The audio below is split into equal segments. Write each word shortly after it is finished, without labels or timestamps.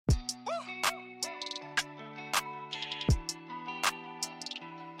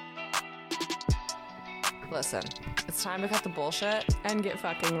Listen, it's time to cut the bullshit and get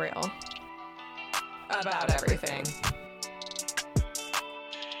fucking real. About everything.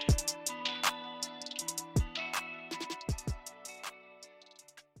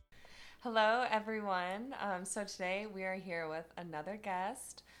 Hello, everyone. So today we are here with another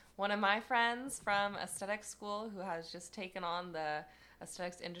guest, one of my friends from aesthetics school who has just taken on the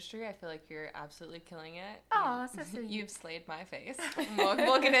aesthetics industry. I feel like you're absolutely killing it. Oh, so sweet. You've slayed my face.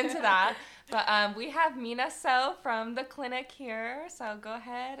 We'll get into that. But we have Mina So from the clinic here. So go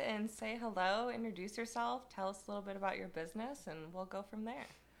ahead and say hello, introduce yourself, tell us a little bit about your business, and we'll go from there.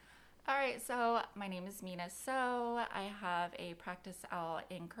 All right, so my name is Mina So. I have a practice out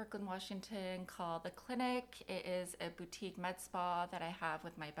in Kirkland, Washington called The Clinic. It is a boutique med spa that I have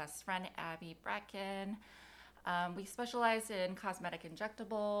with my best friend, Abby Bracken. We specialize in cosmetic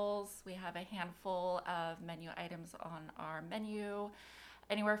injectables. We have a handful of menu items on our menu,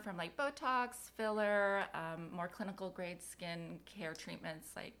 anywhere from like Botox, filler, more clinical grade skin care treatments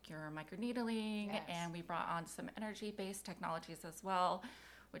like your microneedling, Yes. and we brought on some energy-based technologies as well,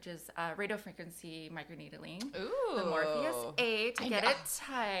 which is radiofrequency microneedling. Ooh. The Morpheus 8 to get it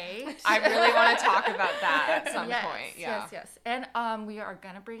tight. I really want to talk about that at some point. Yeah. Yes. And we are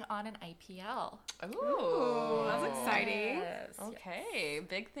going to bring on an IPL. Ooh, that's exciting. Yes. Okay,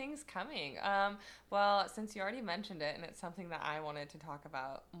 big things coming. Well, since you already mentioned it, and it's something that I wanted to talk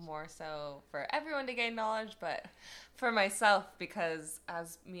about more so for everyone to gain knowledge, but for myself, because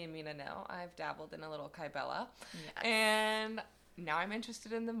as me and Mina know, I've dabbled in a little Kybella. Yes. And now I'm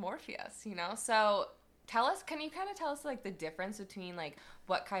interested in the Morpheus, you know? So can you kind of tell us like the difference between like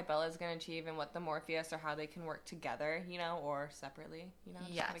what Kybella is going to achieve and what the Morpheus, or how they can work together, you know, or separately, you know?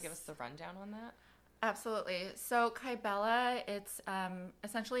 Just kind of give us the rundown on that. Absolutely. So Kybella, it's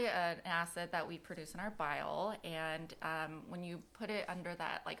essentially an acid that we produce in our bile, and when you put it under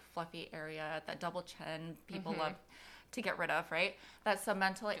that like fluffy area, that double chin people love to get rid of, right? That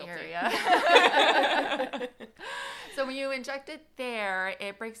submental area. So when you inject it there,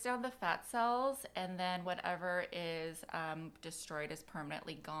 it breaks down the fat cells, and then whatever is destroyed is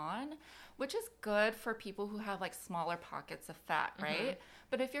permanently gone, which is good for people who have like smaller pockets of fat, right?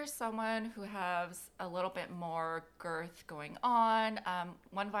 But if you're someone who has a little bit more girth going on,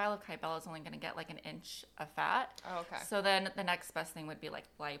 one vial of Kybella is only going to get like an inch of fat. Oh, okay. So then the next best thing would be like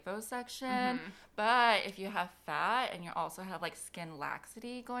liposuction. But if you have fat and you also have like skin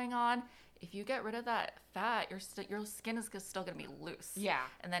laxity going on, if you get rid of that fat, your skin is still going to be loose. Yeah.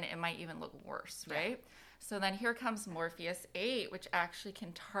 And then it might even look worse, right? Yeah. So then here comes Morpheus 8, which actually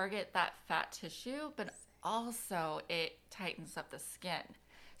can target that fat tissue, but also it tightens up the skin.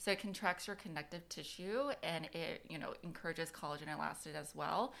 So it contracts your connective tissue, and it, encourages collagen and elastin as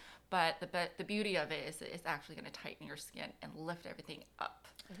well. But the beauty of it is it's actually going to tighten your skin and lift everything up.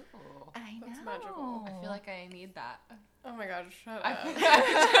 Ooh, I know. That's magical. I feel like I need that. Oh my god, shut up.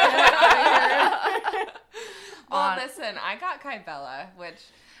 Well, listen, I got Kybella,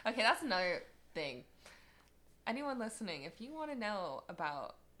 okay, that's another thing. Anyone listening, if you want to know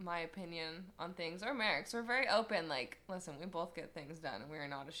about my opinion on things, or Merrick's, we're very open. Like, listen, we both get things done, and we are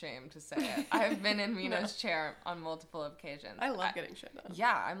not ashamed to say it. I've been in Mina's chair on multiple occasions. I love getting shit done.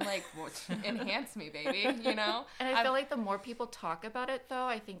 Yeah, I'm like, enhance me, baby, you know? And I feel like the more people talk about it, though,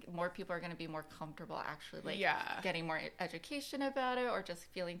 I think more people are going to be more comfortable actually, getting more education about it, or just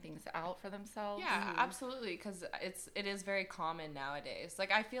feeling things out for themselves. Yeah, absolutely, because it is very common nowadays.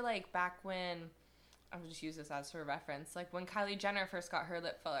 Like, I feel like back when, I'll just use this as for reference, like when Kylie Jenner first got her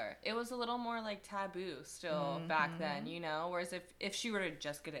lip filler, it was a little more like taboo still back then, you know? Whereas if she were to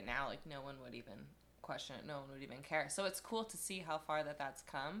just get it now, like no one would even question it, no one would even care. So it's cool to see how far that's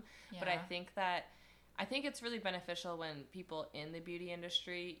come. Yeah. But I think it's really beneficial when people in the beauty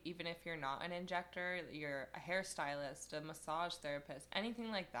industry, even if you're not an injector, you're a hairstylist, a massage therapist,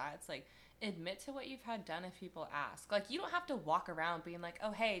 anything like that, it's like, admit to what you've had done if people ask. Like, you don't have to walk around being like,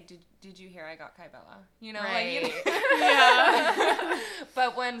 oh, hey, did you hear I got Kybella? You know, right. Like, yeah.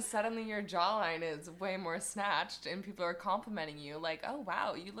 But when suddenly your jawline is way more snatched and people are complimenting you, like, oh,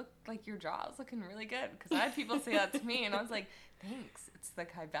 wow, you look like your jaw's looking really good. Because I had people say that to me, and I was like, thanks, it's the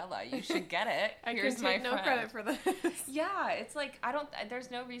Kybella. You should get it. Here's my friend. I can take no credit for this. Yeah, it's like,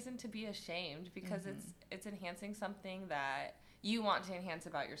 there's no reason to be ashamed, because it's enhancing something that you want to enhance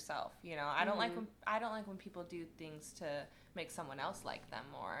about yourself, you know. I don't like when people do things to make someone else like them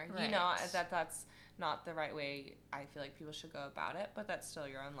more. Right. You know, that's not the right way I feel like people should go about it, but that's still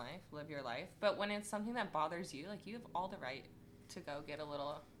your own life. Live your life. But when it's something that bothers you, like, you have all the right to go get a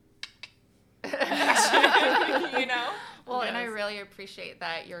little you know? Well, and I really appreciate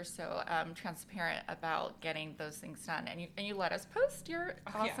that you're so transparent about getting those things done, and you let us post your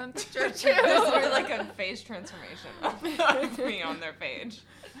awesome picture too. Or like a face transformation of me on their page.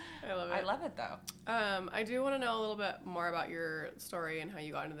 I love it. I love it though. I do want to know a little bit more about your story and how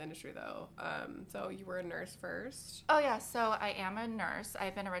you got into the industry though. So you were a nurse first. Oh yeah, so I am a nurse.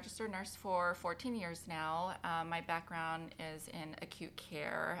 I've been a registered nurse for 14 years now. My background is in acute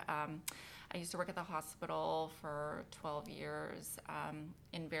care. I used to work at the hospital for 12 years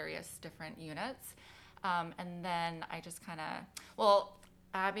in various different units. And then I just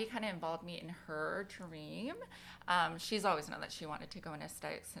Abby kind of involved me in her dream. She's always known that she wanted to go in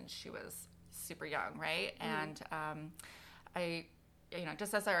aesthetics since she was super young, right? And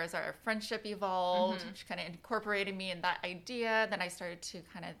just as our friendship evolved, she kind of incorporated me in that idea. Then I started to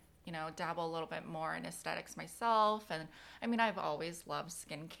kind of, dabble a little bit more in aesthetics myself. And I mean, I've always loved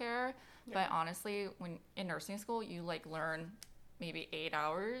skincare, but honestly, when in nursing school, you learn maybe 8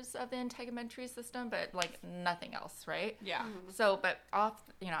 hours of the integumentary system, but nothing else, right? Yeah. So, but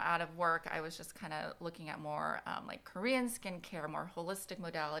out of work, I was just kind of looking at more Korean skincare, more holistic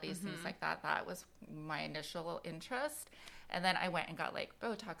modalities, things like that. That was my initial interest. And then I went and got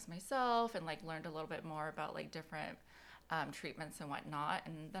Botox myself and learned a little bit more about different treatments and whatnot.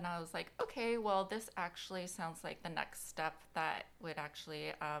 And then I was like, okay, well, this actually sounds like the next step that would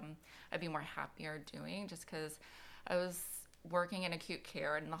actually I'd be more happier doing, just because I was working in acute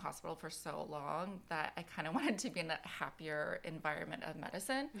care in the hospital for so long that I kind of wanted to be in a happier environment of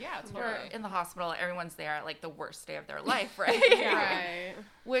medicine. Yeah, totally. Where in the hospital, everyone's there at the worst day of their life, right? Right.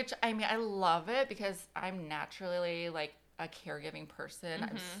 Which, I mean, I love it because I'm naturally a caregiving person.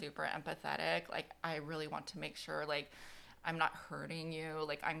 I'm super empathetic. I really want to make sure I'm not hurting you.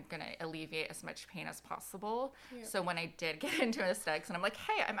 I'm going to alleviate as much pain as possible. Yeah. So when I did get into aesthetics and I'm like,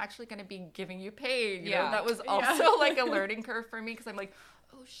 hey, I'm actually going to be giving you pain. You know, that was also a learning curve for me because I'm like,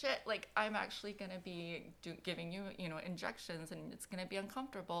 oh shit, I'm actually going to be giving you, injections and it's going to be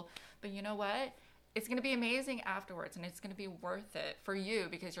uncomfortable. But you know what? It's going to be amazing afterwards, and it's going to be worth it for you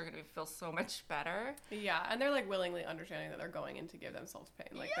because you're going to feel so much better. Yeah, and they're willingly understanding that they're going in to give themselves pain.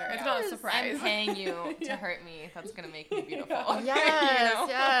 It's not a surprise. I'm paying you to hurt me. That's going to make me beautiful. Yes,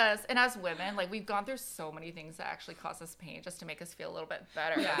 yes. And as women, we've gone through so many things that actually cause us pain just to make us feel a little bit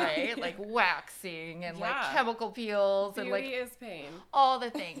better, right? Waxing and chemical peels. Beauty and is pain. All the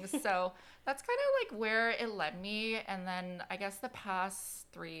things. So that's kind of where it led me. And then I guess the past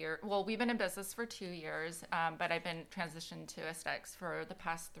 3 years, well, we've been in business for 2 years, but I've been transitioned to aesthetics for the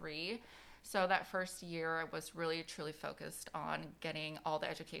past 3. So that first year I was really truly focused on getting all the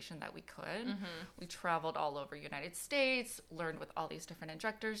education that we could. We traveled all over United States, learned with all these different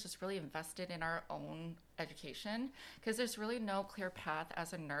injectors, just really invested in our own education because there's really no clear path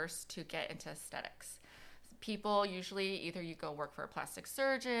as a nurse to get into aesthetics. People usually either you go work for a plastic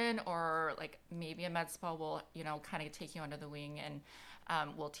surgeon or maybe a med spa will, kind of take you under the wing and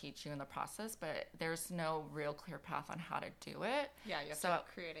will teach you in the process, but there's no real clear path on how to do it. Yeah, you have to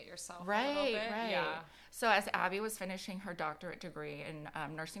create it yourself right, a little bit. Right. Yeah. So as Abby was finishing her doctorate degree in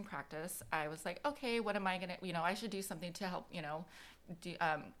nursing practice, I was like, okay, what am I going to, I should do something to help,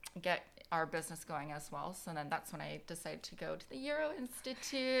 get our business going as well. So then that's when I decided to go to the Euro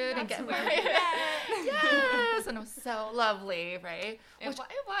Institute and get where we met. Yes, and it was so lovely, right? It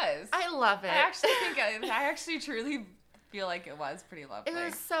was. I love it. I actually truly feel like it was pretty lovely. It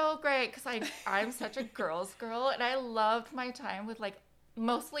was so great because I'm such a girl's girl and I loved my time with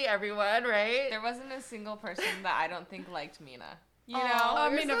mostly everyone, right? There wasn't a single person that I don't think liked Mina. You know? I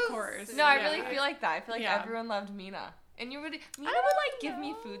mean, of course. No, I really feel like that. I feel like everyone loved Mina. And Mina would give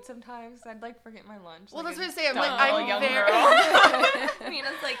me food sometimes. I'd forget my lunch. Well, that's what I say. I'm I'm young very girl.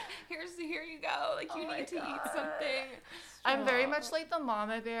 Mina's here you go. You need to eat something. I'm very much the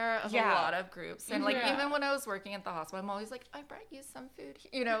mama bear of a lot of groups. And even when I was working at the hospital, I'm always I brought you some food.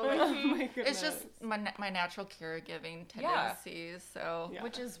 Oh my goodness. It's just my natural caregiving tendencies. So,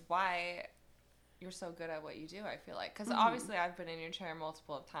 which is why you're so good at what you do, I feel like. Because obviously I've been in your chair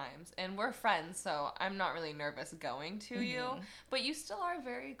multiple of times. And we're friends, so I'm not really nervous going to you. But you still are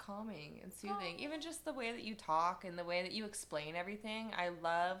very calming and soothing. Even just the way that you talk and the way that you explain everything. I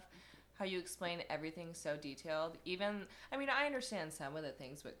love how you explain everything so detailed. I understand some of the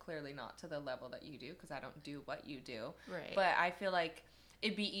things, but clearly not to the level that you do. Because I don't do what you do. Right. But I feel like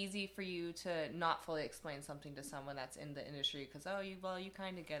it'd be easy for you to not fully explain something to someone that's in the industry because, you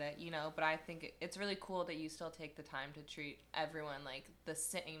kind of get it, But I think it's really cool that you still take the time to treat everyone like the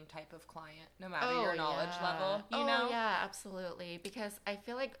same type of client, no matter your knowledge level, you know? Oh, yeah, absolutely. Because I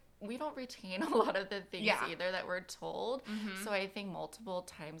feel like we don't retain a lot of the things Yeah. either that we're told. Mhm. So I think multiple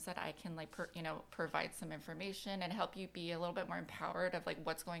times that I can like provide some information and help you be a little bit more empowered of like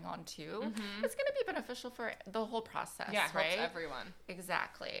what's going on too. It's going to be beneficial for the whole process, Yeah, it right? helps everyone.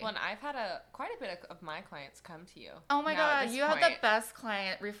 Exactly. Well, and I've had quite a bit of my clients come to you. Oh my now at God, this you had the point. best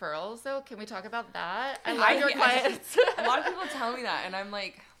client referrals though. Can we talk about that? I I- love your yeah, clients. A lot of people tell me that, and I'm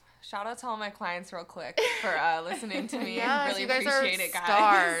like, shout out to all my clients real quick for listening to me. Yes, I really you guys appreciate are it,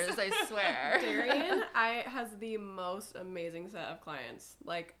 guys. stars, I swear. Darian, has the most amazing set of clients,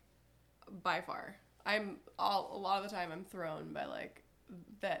 like by far. A lot of the time I'm thrown by like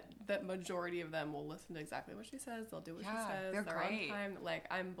that majority of them will listen to exactly what she says. They'll do what she Yeah, says. they're They're great. on time. Like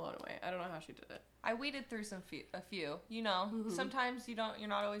I'm blown away. I don't know how she did it. I weeded through a few. You know, sometimes you're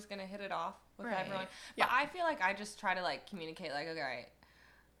not always gonna hit it off with Right. everyone. Yeah. But I feel like I just try to like communicate like, okay, all right,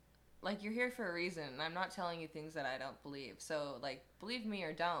 like you're here for a reason. And I'm not telling you things that I don't believe. So like believe me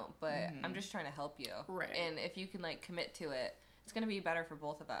or don't, but I'm just trying to help you. Right. And if you can like commit to it, it's gonna be better for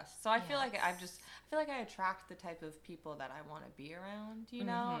both of us. So I feel like I feel like I attract the type of people that I want to be around. You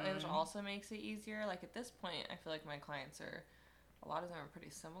know, it also makes it easier. Like at this point, I feel like my clients are. A lot of them are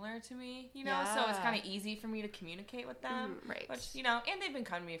pretty similar to me, you know, so it's Yeah. kind of easy for me to communicate with them. Right. Which, you know, and they've been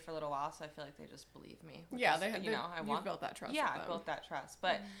coming to me for a little while, so I feel like they just believe me. which Yeah, is, you know, I you've want. built that trust. Yeah, with I them. built that trust.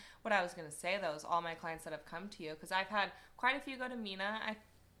 But what I was going to say, though, is all my clients that have come to you, because I've had quite a few go to Mina.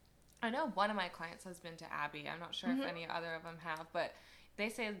 I know one of my clients has been to Abby. I'm not sure if any other of them have, but they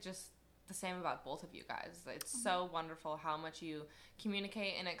say just the same about both of you guys. It's so wonderful how much you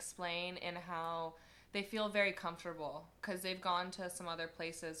communicate and explain, and how they feel very comfortable, because they've gone to some other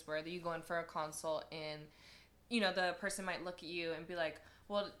places where you go in for a consult and, you know, the person might look at you and be like,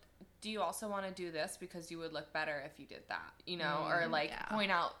 well, do you also want to do this because you would look better if you did that, you know, or like yeah. point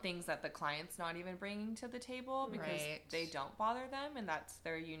out things that the client's not even bringing to the table because Right. they don't bother them, and that's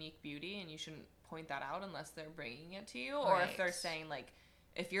their unique beauty, and you shouldn't point that out unless they're bringing it to you, or if they're Right. saying saying like,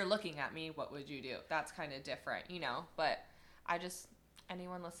 if you're looking at me, what would you do? That's kind of different, you know. But I just,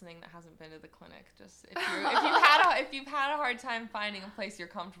 anyone listening that hasn't been to the clinic, just if you've had a hard time finding a place you're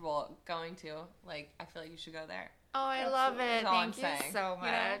comfortable going to, like, I feel like you should go there. Oh, I love Absolutely. it. That's all I'm Thank you saying, so you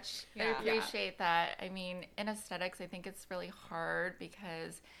know? much. Yeah. I appreciate that. I mean, in aesthetics, I think it's really hard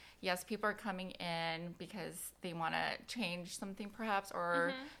because, yes, people are coming in because they want to change something perhaps,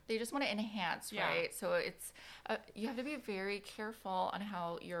 or they just want to enhance, Yeah. right? So it's, you have to be very careful on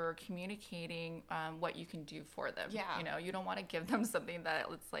how you're communicating what you can do for them. Yeah. You know, you don't want to give them something that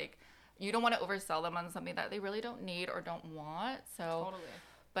it's like, you don't want to oversell them on something that they really don't need or don't want. So Totally.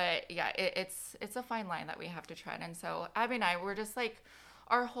 but yeah, it's a fine line that we have to tread. And so Abby and I, we're just like,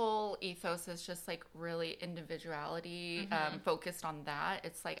 our whole ethos is just like really individuality, focused on that.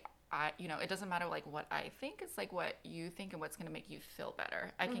 It's like, it doesn't matter like what I think, it's like what you think and what's going to make you feel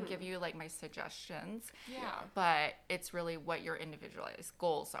better. I can give you like my suggestions, Yeah. but it's really what your individualized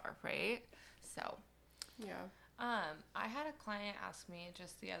goals are, right? So Yeah. I had a client ask me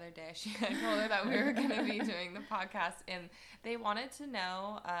just the other day. I told her that we were going to be doing the podcast, and they wanted to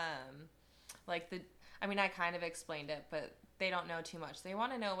know, I kind of explained it, but they don't know too much. They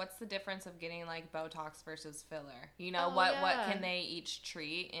want to know what's the difference of getting like Botox versus filler. You know, Oh, what yeah. can they each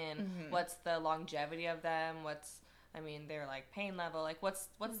treat, and what's the longevity of them? They're like pain level. Like what's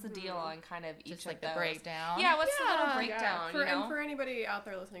the deal on kind of each just of like those? the breakdown. Yeah, what's the little Yeah. breakdown? You know? And for anybody out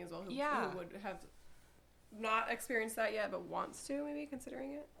there listening as well who would have not experienced that yet but wants to, maybe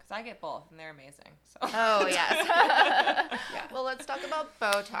considering it. Because I get both, and they're amazing. So. Oh, yes. Yeah. Well, let's talk about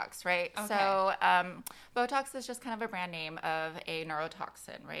Botox, right? Okay. So, Botox is just kind of a brand name of a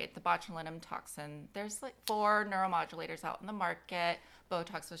neurotoxin, right? The botulinum toxin. There's like 4 neuromodulators out in the market.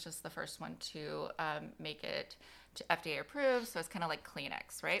 Botox was just the first one to make it to FDA approved, so it's kind of like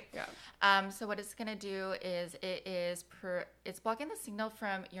Kleenex, right? Yeah. So what it's going to do is it's blocking the signal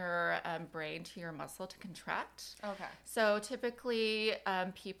from your brain to your muscle to contract. Okay. So typically,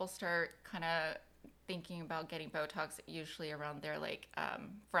 people start kind of thinking about getting Botox usually around their like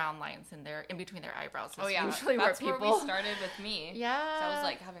frown lines in between their eyebrows. Oh yeah, usually that's where where people we started with me. Yeah. So I was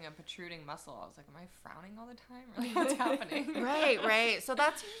like having a protruding muscle. I was like, am I frowning all the time? Really, what's happening? Right. So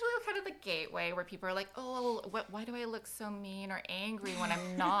that's usually kind of the gateway where people are like, oh, why do I look so mean or angry when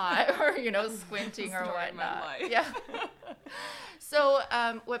I'm not, or squinting or Story of my whatnot? life. Yeah. So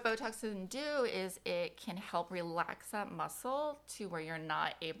what Botox can do is it can help relax that muscle to where you're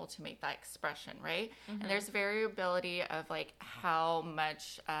not able to make that expression, right? And there's variability of like how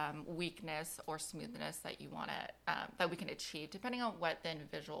much weakness or smoothness that you want to, that we can achieve depending on what the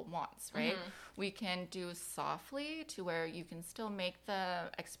individual wants, right? We can do softly to where you can still make the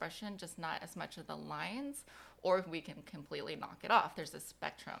expression, just not as much of the lines, or we can completely knock it off. There's a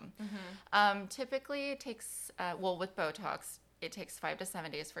spectrum. Typically it takes, with Botox, it takes 5 to 7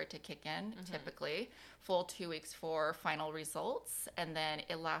 days for it to kick in, typically. Full 2 weeks for final results. And then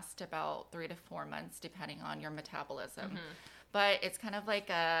it lasts about 3 to 4 months, depending on your metabolism. But it's kind of like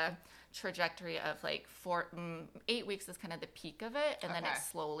a trajectory of like 8 weeks is kind of the peak of it. And then it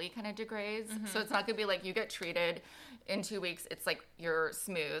slowly kind of degrades. So it's not going to be like you get treated in 2 weeks, it's like you're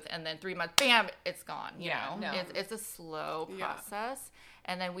smooth. And then 3 months, bam, it's gone. You know? No. It's a slow process.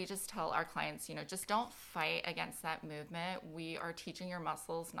 And then we just tell our clients, just don't fight against that movement. We are teaching your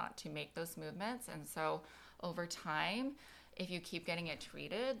muscles not to make those movements. And so over time, if you keep getting it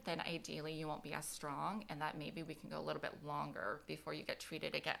treated, then ideally you won't be as strong, and that maybe we can go a little bit longer before you get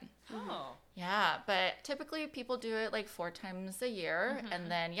treated again. Oh. Yeah, but typically people do it like 4 times a year. And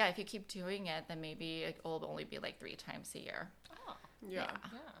then, if you keep doing it, then maybe it will only be like 3 times a year. Oh. Yeah.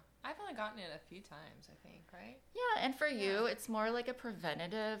 I've only gotten it a few times, I think, right? Yeah, and for you, it's more like a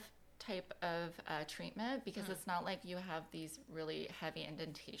preventative type of treatment, because it's not like you have these really heavy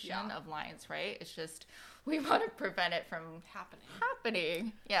indentation of lines, right? It's just we want to prevent it from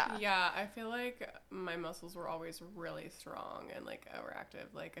happening. Yeah. Yeah, I feel like my muscles were always really strong and like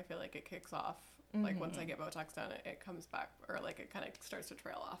overactive. Like I feel like it kicks off. Like once I get Botox done, it comes back, or like it kind of starts to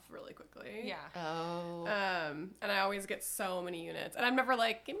trail off really quickly. Yeah. Oh. And I always get so many units, and I'm never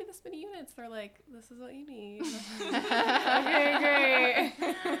like, give me this many units. They're like, this is what you need. Okay,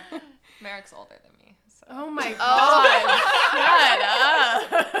 great. Merrick's older than me. So. Oh my god! Shut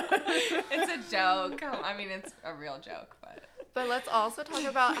up. It's a joke. I mean, it's a real joke, but. But let's also talk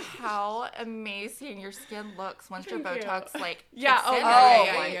about how amazing your skin looks once your Botox like kicks in.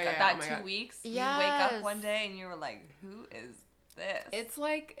 That 2 weeks. Yes. You wake up one day and you were like, "Who is this?"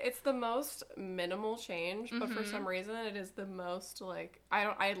 It's the most minimal change, but for some reason it is the most like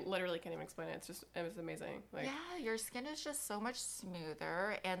I literally can't even explain it. It was amazing. Like, yeah, your skin is just so much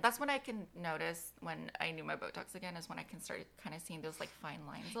smoother, and that's when I can notice when I knew my Botox again is when I can start kind of seeing those like fine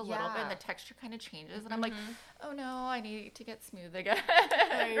lines a little bit, and the texture kind of changes, and I'm like, oh no, I need to get smooth again.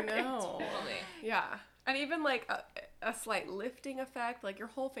 I know. Totally. Yeah. And even like a slight lifting effect, like your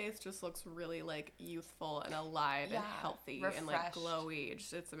whole face just looks really like youthful and alive and healthy and like glowy.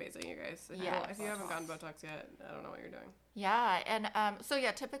 It's amazing, you guys. If you haven't gotten Botox yet, I don't know what you're doing. Yeah, and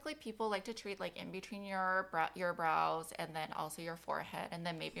typically people like to treat like in between your brows and then also your forehead and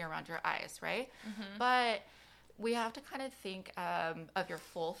then maybe around your eyes, right? But we have to kind of think of your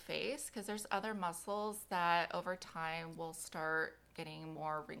full face, because there's other muscles that over time will start getting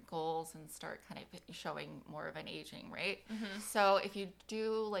more wrinkles and start kind of showing more of an aging, right? So if you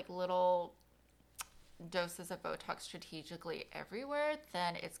do like little doses of Botox strategically everywhere,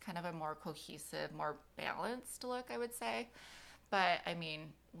 then it's kind of a more cohesive, more balanced look, I would say. But I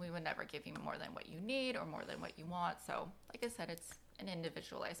mean, we would never give you more than what you need or more than what you want. So like I said, it's an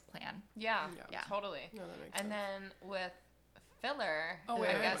individualized plan. Yeah. Totally. No, that makes and sense. then with filler. Oh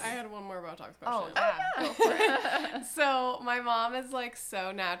wait, I I had one more Botox question. Oh yeah. Go for it. So my mom is like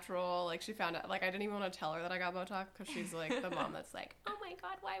so natural. Like she found out. Like I didn't even want to tell her that I got Botox, because she's like the mom that's like, oh my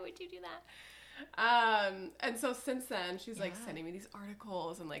god, why would you do that? And so since then she's like sending me these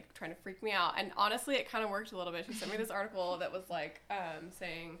articles and like trying to freak me out. And honestly, it kind of worked a little bit. She sent me this article that was like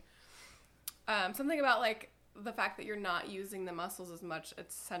saying something about like the fact that you're not using the muscles as much,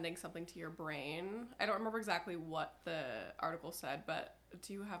 it's sending something to your brain. I don't remember exactly what the article said, but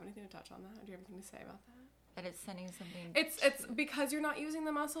do you have anything to touch on that? Do you have anything to say about that? That it's sending something. It's because you're not using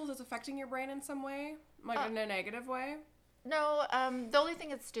the muscles, it's affecting your brain in some way, like in a negative way. No, the only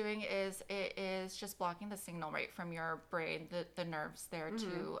thing it's doing is it is just blocking the signal right from your brain, the nerves there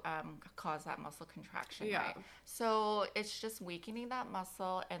to cause that muscle contraction, right? So it's just weakening that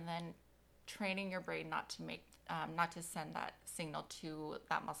muscle and then training your brain not to send that signal to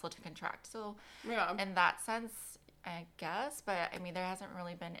that muscle to contract. So in that sense, I guess, but I mean, there hasn't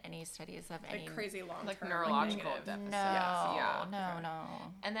really been any studies of any crazy long like neurological deficits.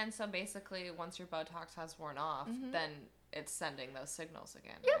 No. And then so basically, once your Botox has worn off, then it's sending those signals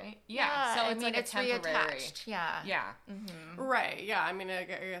again, right? Yeah. So I it's mean, like it's a temporary. reattached. Yeah. Yeah. Right. Yeah. I mean, I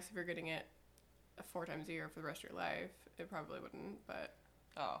guess if you're getting it 4 times a year for the rest of your life, it probably wouldn't. But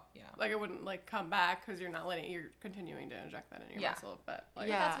oh yeah, like it wouldn't like come back because you're continuing to inject that in your muscle. But like,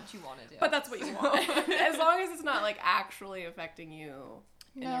 that's what you want to do. But that's what you want, as long as it's not like actually affecting you.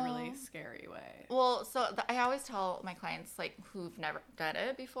 in a really scary way. Well, so I always tell my clients, like, who've never done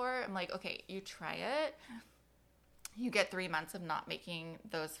it before, I'm like, okay, you try it. You get 3 months of not making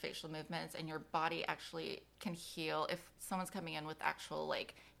those facial movements, and your body actually can heal. If someone's coming in with actual,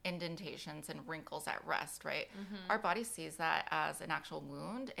 like, indentations and wrinkles at rest, right? Our body sees that as an actual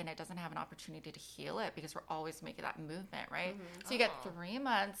wound, and it doesn't have an opportunity to heal it because we're always making that movement, right? So you get 3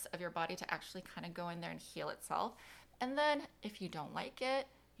 months of your body to actually kind of go in there and heal itself. And then if you don't like it,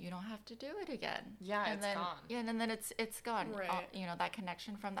 you don't have to do it again. Yeah, and it's then, gone. Yeah, and then it's gone. Right. You know, that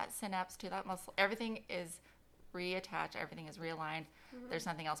connection from that synapse to that muscle, everything is reattached, everything is realigned. There's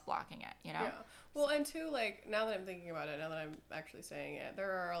nothing else blocking it, you know? Yeah. Well, and too, like, now that I'm thinking about it, now that I'm actually saying it,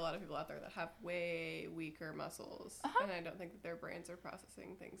 there are a lot of people out there that have way weaker muscles, and I don't think that their brains are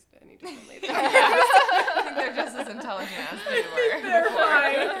processing things any differently. I think they're just as intelligent as they were. They're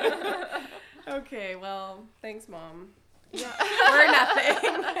fine. Okay, well, thanks, Mom. Yeah. We're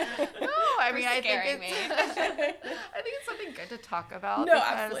nothing. No, I mean, I think scaring me. I think it's something good to talk about. No, because,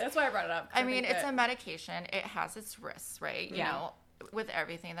 absolutely. That's why I brought it up. I mean, it's a medication. It has its risks, right? You Yeah. know, with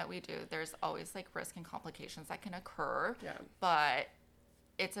everything that we do, there's always like risk and complications that can occur. Yeah. But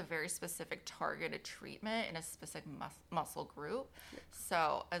it's a very specific targeted treatment in a specific muscle group.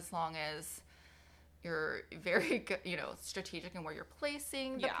 So as long as you're very good, you know, strategic in where you're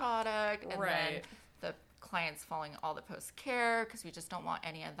placing the product, and then the client's following all the post care, because we just don't want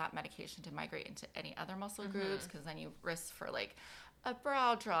any of that medication to migrate into any other muscle groups, because then you risk for like a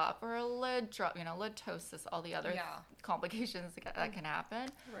brow drop or a lid drop, you know, lidosis, all the other complications that can happen.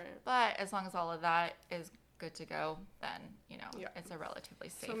 Right. But as long as all of that is good to go, then, you know, it's a relatively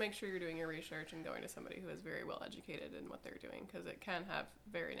safe. So make sure you're doing your research and going to somebody who is very well educated in what they're doing, because it can have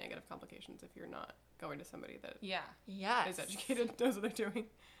very negative complications if you're not going to somebody that is educated, knows what they're doing.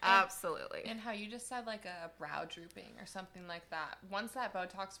 Absolutely. And how you just said like a brow drooping or something like that. Once that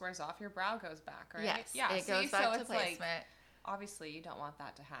Botox wears off, your brow goes back, right? Yes, Yeah. it goes back to placement. Like, obviously, you don't want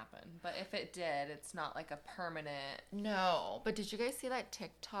that to happen. But if it did, it's not like a permanent. No. But did you guys see that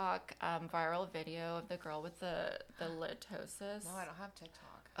TikTok viral video of the girl with the lidosis? No, I don't have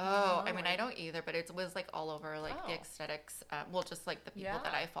TikTok. Oh, I mean, I don't either, but it was like all over like the aesthetics. Well, just like the people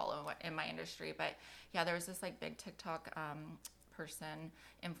that I follow in my industry. But yeah, there was this like big TikTok person,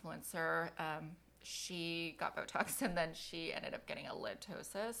 influencer. She got Botox, and then she ended up getting a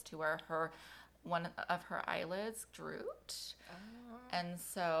lidosis to where one of her eyelids drooped. And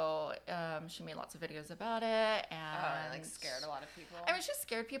so she made lots of videos about it, and Like scared a lot of people. I mean, she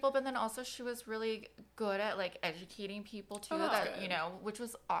scared people, but then also she was really good at like educating people too. Good. You know, which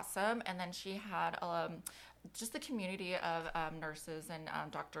was awesome. And then she had just the community of nurses and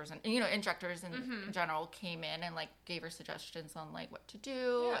doctors and, you know, injectors in general came in and like gave her suggestions on like what to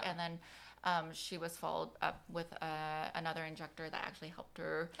do. And then she was followed up with another injector that actually helped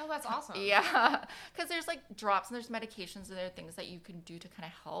her. Oh, that's awesome. Yeah, because there's like drops and there's medications and there are things that you can do to kind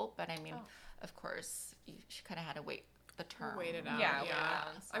of help. But I mean, of course, she kind of had to wait the term. Wait it out. Yeah.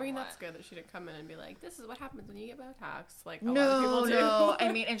 I mean, that's good that she didn't come in and be like, "This is what happens when you get Botox." Like a lot of people do. No. I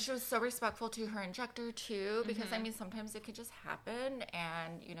mean, and she was so respectful to her injector too, because I mean, sometimes it could just happen,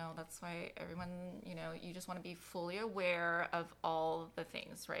 and you know, that's why everyone, you know, you just want to be fully aware of all the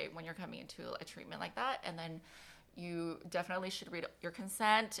things, right? When you're coming into a treatment like that, and then you definitely should read your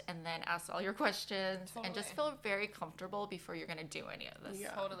consent and then ask all your questions and just feel very comfortable before you're going to do any of this.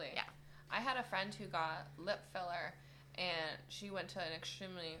 Yeah. Totally. Yeah. I had a friend who got lip filler, and she went to an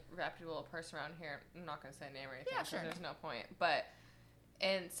extremely reputable person around here. I'm not going to say a name or anything, because there's no point.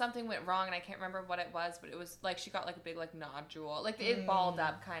 And something went wrong, and I can't remember what it was, but it was like she got like a big like nodule. Like it balled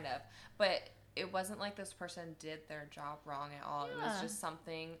up kind of. But it wasn't like this person did their job wrong at all. It was just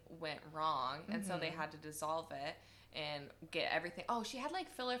something went wrong, and so they had to dissolve it and get everything. Oh, she had like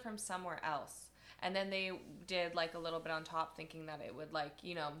filler from somewhere else. And then they did like a little bit on top, thinking that it would like,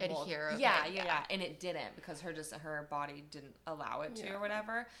 you know, adhere. Yeah, and it didn't, because her body didn't allow it to or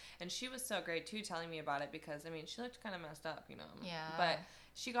whatever. And she was so great too, telling me about it, because I mean, she looked kind of messed up, you know. Yeah. But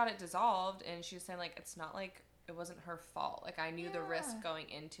she got it dissolved, and she was saying like it's not like it wasn't her fault. Like I knew the risk going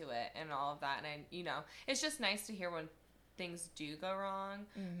into it and all of that, and I, you know, it's just nice to hear when things do go wrong,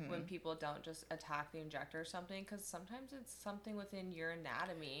 when people don't just attack the injector or something, because sometimes it's something within your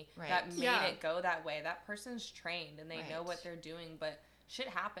anatomy that made it go that way. That person's trained and they know what they're doing, but shit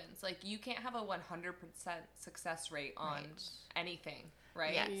happens. Like you can't have a 100% success rate on anything,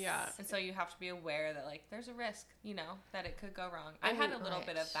 right? Yes. Yeah. And so you have to be aware that like there's a risk, you know, that it could go wrong. I had a little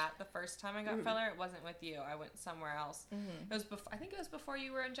bit of that the first time I got filler. It wasn't with you. I went somewhere else. It was I think it was before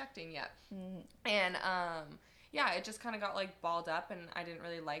you were injecting yet. And yeah, it just kind of got like balled up, and I didn't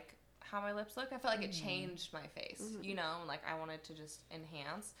really like how my lips looked. I felt like it changed my face, you know, like I wanted to just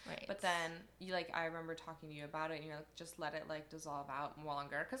enhance. Right. But then I remember talking to you about it, and you're like, just let it like dissolve out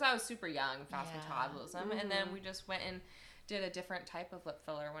longer, because I was super young, fast metabolism, and then we just went and did a different type of lip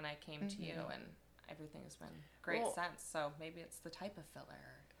filler when I came to you, and everything has been great since. So maybe it's the type of filler.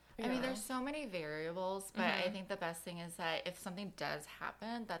 I mean, there's so many variables, but I think the best thing is that if something does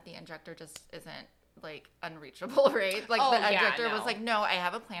happen, that the injector just isn't like unreachable, right? Like the injector was like, no, I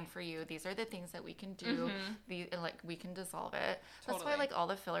have a plan for you. These are the things that we can do. Like we can dissolve it. That's why like all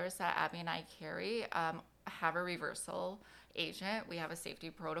the fillers that Abby and I carry have a reversal agent. We have a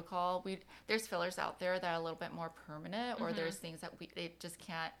safety protocol. There's fillers out there that are a little bit more permanent, or there's things that they just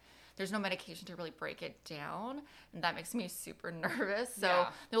can't. There's no medication to really break it down, and that makes me super nervous. So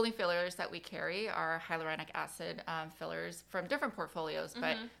the only fillers that we carry are hyaluronic acid fillers from different portfolios,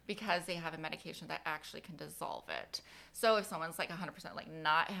 but because they have a medication that actually can dissolve it. So if someone's like 100% like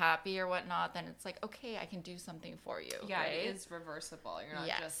not happy or whatnot, then it's like, okay, I can do something for you. Yeah, right? it is reversible. You're not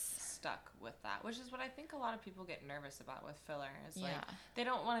just stuck with that, which is what I think a lot of people get nervous about with filler. Is like they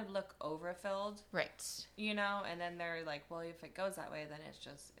don't want to look overfilled, right? You know, and then they're like, well, if it goes that way, then it's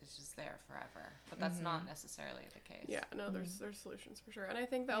just there forever. But that's not necessarily the case. Yeah, no, there's solutions for sure, and I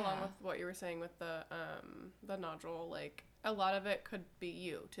think that along with what you were saying with the nodule, like a lot of it could be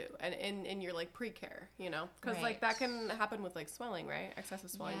you too, and in your like pre-care, you know, because like that can happen with like swelling, right? Excessive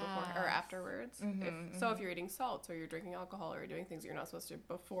swelling before or afterwards. If you're eating salts or you're drinking alcohol or you're doing things that you're not supposed to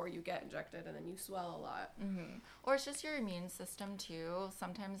before you get injected, and then you swell a lot. Or it's just your immune system too.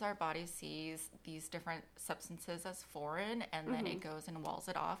 Sometimes our body sees these different substances as foreign, and then it goes and walls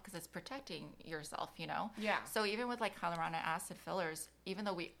it off because it's protecting yourself, you know? Yeah. So even with like hyaluronic acid fillers, even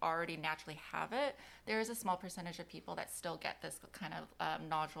though we already naturally have it, there is a small percentage of people that still get this kind of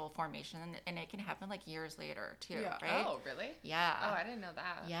nodule formation, and it can happen like years later too, right? Oh, really? Yeah. Oh, I didn't know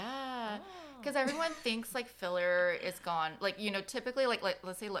that. Yeah. Because everyone thinks like filler is gone. Like, you know, typically like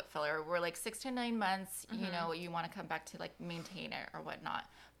let's say lip filler, we're like 6 to 9 months, you know, you want to come back to like maintain it or whatnot.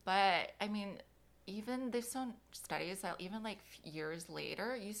 But I mean, even there's some studies that even like years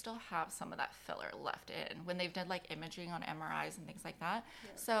later, you still have some of that filler left in when they've done like imaging on MRIs and things like that.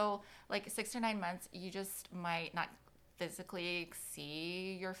 Yeah. So like 6 to 9 months, you just might not physically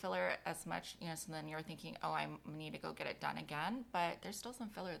see your filler as much, you know, so then you're thinking, oh, I need to go get it done again, but there's still some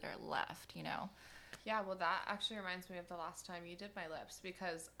filler there left, you know. Yeah, well, that actually reminds me of the last time you did my lips,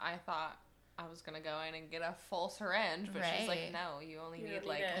 because I thought I was going to go in and get a full syringe, but she's like, no, you only need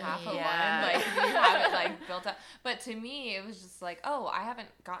like half of one. Like, you have it like built up. But to me, it was just like, oh, I haven't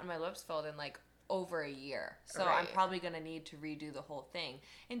gotten my lips filled in like over a year. So I'm probably going to need to redo the whole thing.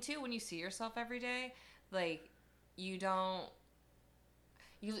 And two, when you see yourself every day, like, I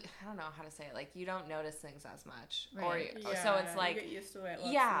don't know how to say it, like you don't notice things as much, right. Or so it's like you get used to it,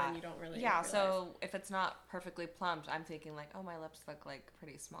 and then you don't really realize. So if it's not perfectly plumped, I'm thinking like, oh, my lips look like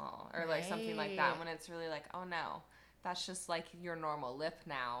pretty small, or like something like that, when it's really like, oh no, that's just like your normal lip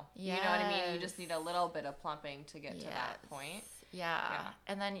now. You know what I mean? You just need a little bit of plumping to get to that point. Yeah.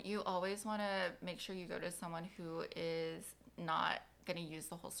 And then you always want to make sure you go to someone who is not going to use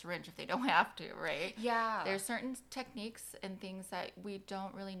the whole syringe if they don't have to, right? Yeah. There's certain techniques and things that we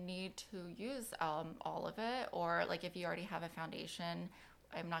don't really need to use all of it, or like if you already have a foundation,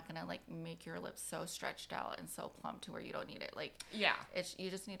 I'm not going to like make your lips so stretched out and so plump to where you don't need it. Like,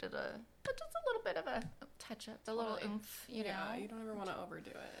 you just needed just a little bit of a touch up, a little oomph, you know? Yeah, you don't ever want to overdo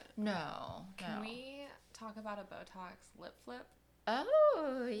it. No. Can we talk about a Botox lip flip?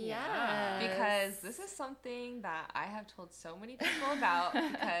 Oh, yeah. Because this is something that I have told so many people about,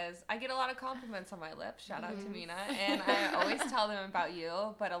 because I get a lot of compliments on my lips. Shout out to Mina. And I always tell them about you.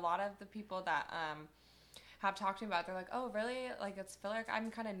 But a lot of the people that have talked to me about it, they're like, oh, really? Like, it's filler? I'm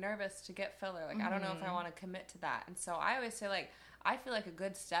kind of nervous to get filler. Like, I don't know if I want to commit to that. And so I always say, like, I feel like a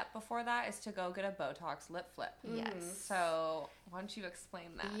good step before that is to go get a Botox lip flip. Yes. So why don't you explain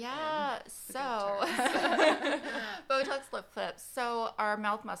that? Yeah. So Botox lip flips. So our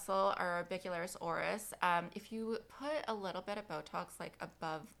mouth muscle, our orbicularis oris, if you put a little bit of Botox like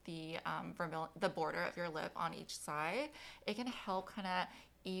above the the border of your lip on each side, it can help kind of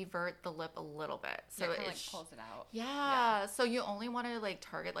evert the lip a little bit, so it like pulls it out. Yeah. So you only want to like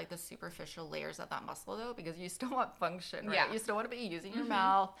target like the superficial layers of that muscle though, because you still want function, right? You still want to be using your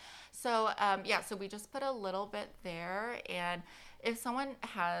mouth. So so we just put a little bit there. And if someone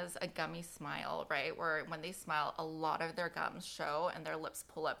has a gummy smile, right, where when they smile a lot of their gums show and their lips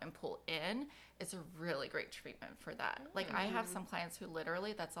pull up and pull in, it's a really great treatment for that. Like I have some clients who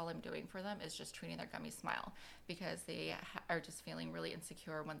literally that's all I'm doing for them is just treating their gummy smile because they are just feeling really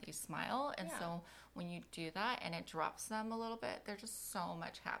insecure when they smile. And so when you do that and it drops them a little bit, they're just so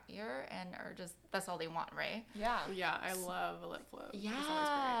much happier and are just, that's all they want, right? Yeah. Yeah, I love a lip flip. It's always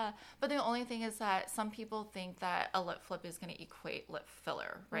Yeah. But the only thing is that some people think that a lip flip is going to equate lip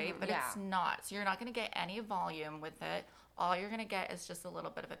filler, right? But it's not. So you're not going to get any volume with it. All you're going to get is just a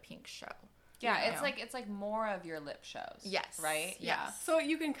little bit of a pink show. Yeah, You it's know? like more of your lip shows. Yes. Right? Yeah. Yes. So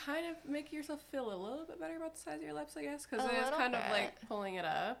you can kind of make yourself feel a little bit better about the size of your lips, I guess, because A it is little kind of bit. like pulling it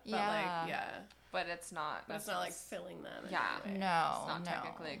up. But Yeah. But it's not. But it's not like filling them. in Yeah. any way. No, It's not no.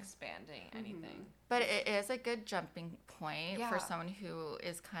 technically expanding anything. But it is a good jumping point for Yeah. someone who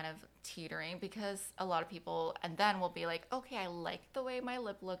is kind of teetering because a lot of people, and then will be like, okay, I like the way my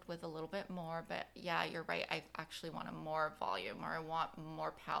lip looked with a little bit more, but yeah, you're right. I actually want a more volume or I want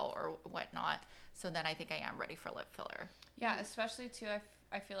more pout or whatnot. So then I think I am ready for lip filler. Yeah, especially too.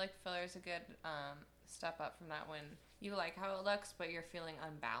 I feel like filler is a good step up from that when you like how it looks, but you're feeling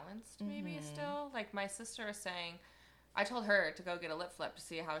unbalanced. Maybe still. Like my sister was saying, I told her to go get a lip flip to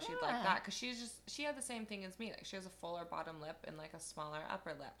see how she'd like that because she had the same thing as me. Like she has a fuller bottom lip and like a smaller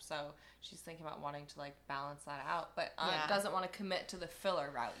upper lip, so she's thinking about wanting to like balance that out, but doesn't want to commit to the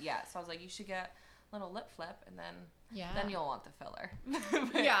filler route yet. So I was like, you should get a little lip flip and then you'll want the filler.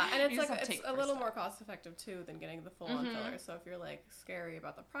 Yeah, and it's You just like have to it's take a the little first more step. cost effective too than getting the full on filler. So if you're like scary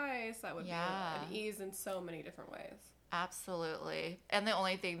about the price, that would be Yeah. an ease in so many different ways. Absolutely. And the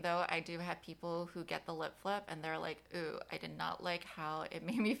only thing though, I do have people who get the lip flip and they're like, ooh, I did not like how it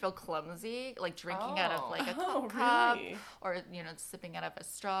made me feel clumsy, like drinking out of like a Coke cup really? or, sipping out of a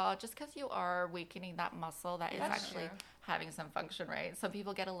straw, just because you are weakening that muscle that is That's actually true. having some function, right? Some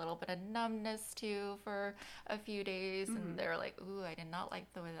people get a little bit of numbness too for a few days and they're like, ooh, I did not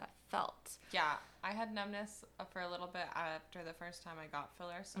like the way that felt. Yeah, I had numbness for a little bit after the first time I got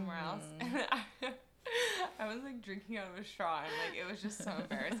filler somewhere else. And I was like drinking out of a straw and like it was just so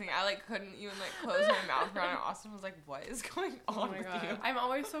embarrassing. I like couldn't even like close my mouth around it. Austin was like, what is going on Oh my with god. you? I'm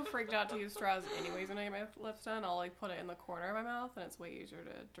always so freaked out to use straws anyways when I get my lips done. I'll like put it in the corner of my mouth and it's way easier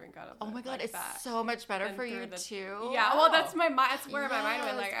to drink out of. Oh my god, like it's that. so much better than for through you the- too. Yeah, well that's my mind. That's where my mind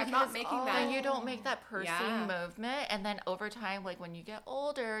went. Like Yes, I'm not because, making that. And you don't make that pursing Yeah. movement, and then over time, like when you get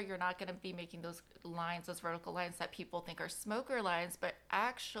older, you're not going to be making those lines, those vertical lines that people think are smoker lines, but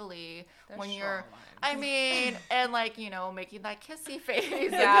actually, They're when straw you're, lines. I mean, and like making that kissy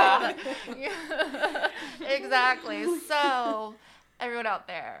face. Yeah. Yeah. Exactly. So, everyone out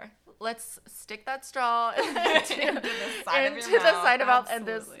there, let's stick that straw into the side of your into the mouth. side of mouth, and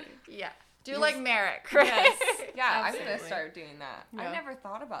this, Absolutely. yeah. Do like Merrick, right? Yes. Yeah, I'm Absolutely. gonna start doing that. Yeah. I never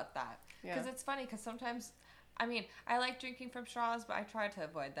thought about that because Yeah. it's funny because sometimes, I mean, I like drinking from straws, but I try to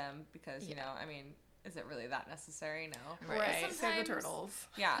avoid them because I mean, is it really that necessary? No. Right. Right. Save the Sometimes- turtles.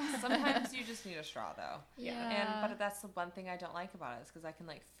 Yeah, sometimes you just need a straw though. Yeah. But that's the one thing I don't like about it is because I can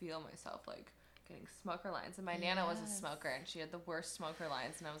like feel myself like getting smoker lines. And my Nana was a Yes. smoker and she had the worst smoker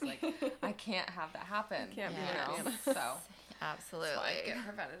lines, and I was like, I can't have that happen. Can't be you like know. Nana. So Absolutely. get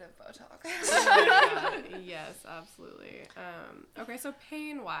preventative Botox. Oh my God. Yes, absolutely. Okay, so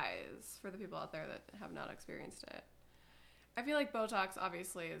pain wise, for the people out there that have not experienced it, I feel like Botox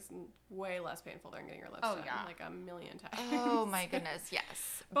obviously is way less painful than getting your lips Oh, done, yeah. like a million times. Oh my goodness,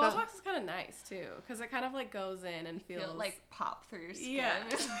 yes. Botox is kind of nice too, because it kind of like goes in and feels Feel like pop through your skin. Yeah.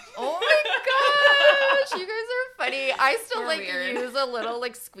 Oh my gosh, you guys are funny. I still We're like weird. use a little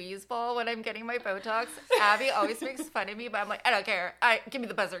like squeeze ball when I'm getting my Botox. Abby always makes fun of me, but I'm like, I don't care. Give me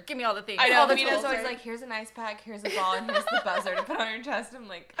the buzzer. Give me all the things. I all know. the Mina's tools. always like, here's an ice pack, here's a ball, and here's the buzzer to put on your chest. I'm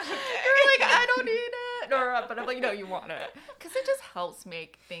like, okay. You're like, I don't need it. But I'm like, no, you want it. Because it just helps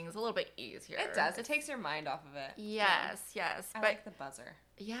make things a little bit easier. It does. It takes your mind off of it. Yes, yes. I But like the buzzer.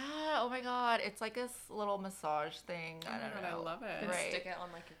 yeah, oh my god, it's like this little massage thing. I don't God, I know. love it. And Right. stick it on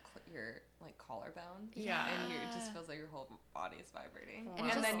like your like collarbone. Yeah. And it just feels like your whole body is vibrating. Wow.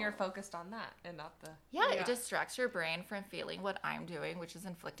 And then Wow. you're focused on that and not the. Yeah, Yeah. it distracts your brain from feeling what I'm doing, which is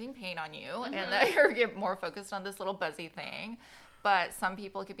inflicting pain on you, and that you're get more focused on this little buzzy thing. But some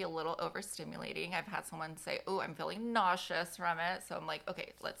people could be a little overstimulating. I've had someone say, "Oh, I'm feeling nauseous from it," so I'm like,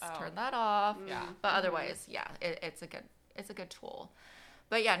 "Okay, let's turn that off." Yeah. But otherwise, yeah, it's a good tool.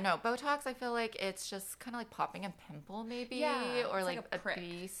 But yeah, no, Botox, I feel like it's just kind of like popping a pimple, maybe, Yeah, or it's like, like a a prick.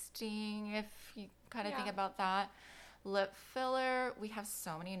 bee sting, if you kind of think Yeah. about that. Lip filler, we have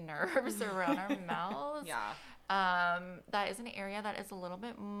so many nerves around our mouths. Yeah. That is an area that is a little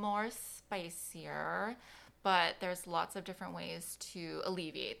bit more spicier, but there's lots of different ways to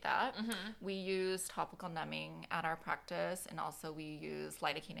alleviate that. We use topical numbing at our practice, and also we use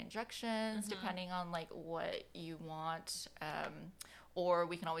lidocaine injections depending on like what you want. Or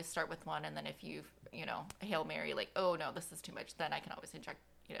we can always start with one, and then if you've, Hail Mary, like, oh no, this is too much, then I can always inject,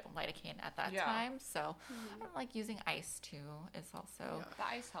 lidocaine at that time. So I don't like using ice too is also. The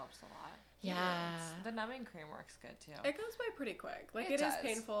ice helps a lot. Yeah. The numbing cream works good too. It goes by pretty quick. Like It it is does.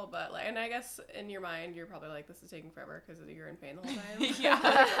 painful, but like, and I guess in your mind you're probably like, this is taking forever because you're in pain the whole time.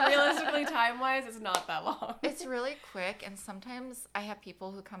 Yeah. Realistically, time wise, it's not that long. It's really quick, and sometimes I have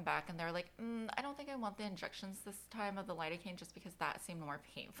people who come back and they're like, I don't think I want the injections this time of the lidocaine just because that seemed more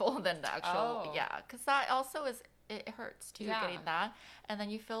painful than the actual, because that also it hurts too, getting that. And then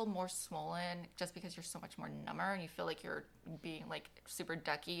you feel more swollen just because you're so much more number, and you feel like you're being like super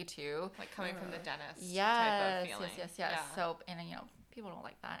ducky too. Like coming from the dentist Yes, type of feeling. yes. Yeah. So, and people don't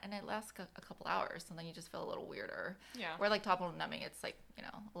like that, and it lasts a couple hours, and then you just feel a little weirder. Yeah. Where like topical numbing, it's like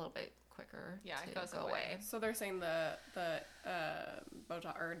a little bit quicker. Yeah, to it goes go away. So they're saying the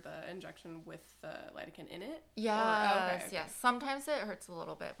Botox or the injection with the lidocaine in it. Yes, okay. yes. Sometimes it hurts a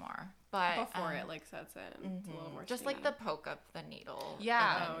little bit more, but Before it like sets in, it's a little more. just like the poke of the needle.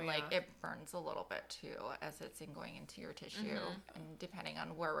 Yeah. and then, like it burns a little bit too as it's going into your tissue, and depending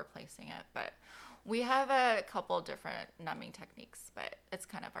on where we're placing it. But we have a couple different numbing techniques, but it's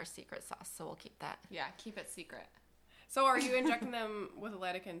kind of our secret sauce, so we'll keep that. Yeah, keep it secret. So are you injecting them with a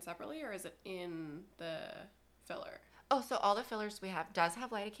lidocaine separately, or is it in the filler? Oh, so all the fillers we have does have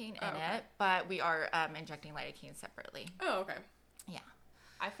lidocaine in it, but we are injecting lidocaine separately. Oh, okay. Yeah.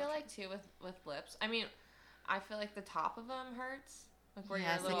 I feel like too with lips. I mean, I feel like the top of them hurts. Like where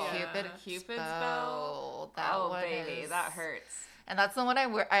Yes, your little the Cupid's bow. That Oh one baby, is- that hurts. And that's the one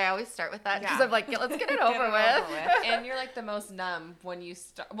I always start with that because Yeah. I'm like, let's get it Get over it with. And you're like the most numb when you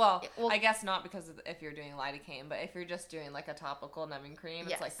start. Well, Well- I guess not because if you're doing lidocaine, but if you're just doing like a topical numbing cream,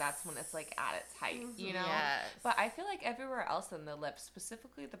 it's like that's when it's like at its height, you know? Yes. But I feel like everywhere else in the lip,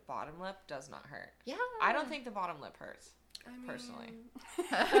 specifically the bottom lip, does not hurt. Yeah. I don't think the bottom lip hurts. I mean, Personally.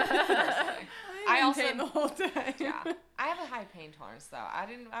 I I also also- the whole time. Yeah. I have a high pain tolerance though.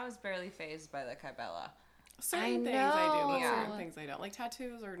 I was barely phazed by the Kybella. Certain things I do, but know. certain things I don't. Like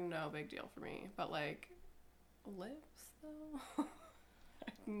tattoos are no big deal for me, but like lips though,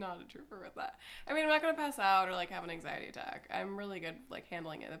 I'm not a trooper with that. I mean, I'm not gonna pass out or like have an anxiety attack. I'm really good like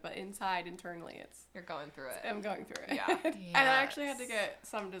handling it, but internally, You're going through it. I'm going through it. Yeah. And I actually had to get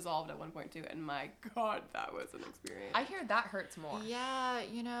some dissolved at one point too, and my god, that was an experience. I hear that hurts more. Yeah,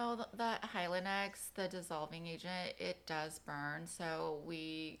 that Hylenex, the dissolving agent, it does burn. So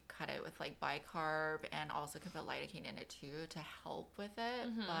we cut it with like bicarb and also can put lidocaine in it too to help with it.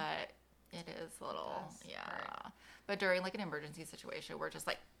 But it is a little, does hurt. But during like an emergency situation, we're just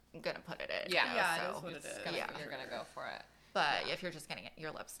like gonna put it in. Yeah. Yeah, so, it is what it is. You're gonna go for it. But if you're just getting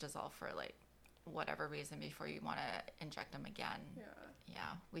your lips dissolved for like whatever reason before you want to inject them again, Yeah.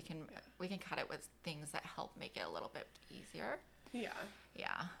 we can cut it with things that help make it a little bit easier. Yeah.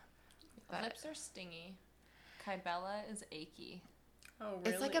 Yeah. But Lips are stingy. Kybella is achy. Oh,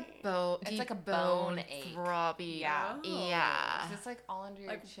 really? it's like a bone. It's like a bone ache. throbby. Yeah. Oh. Yeah. It's like all under your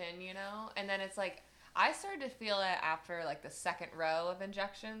Like- chin, you know? And then it's like, I started to feel it after like the second row of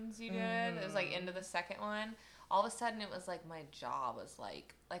injections you did. It was like into the second one. All of a sudden, it was like my jaw was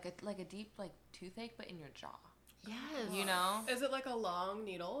like a deep like toothache, but in your jaw. Yes. You know? Is it like a long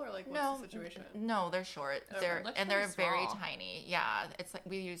needle or like what's No, the situation? no, they're short. Okay. They're Looks and they're pretty very small. tiny. Yeah, it's like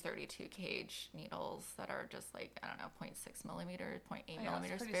we use 32 gauge needles that are just like I don't know 0.6 millimeters, 0.8 it's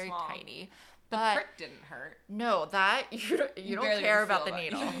millimeters, pretty very small. tiny. The But prick didn't hurt. no, that you don't barely care even about the feel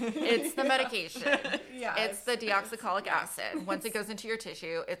needle. that. It's the medication. Yeah. It's the deoxycholic acid. Once it goes into your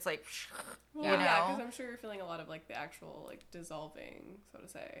tissue, it's like Well, you yeah, know because I'm sure you're feeling a lot of like the actual like dissolving, so to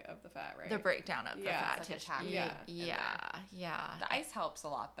say, of the fat, right? the breakdown of the Yeah, fat it's like tissue. attacking Yeah. in Yeah. The ice helps a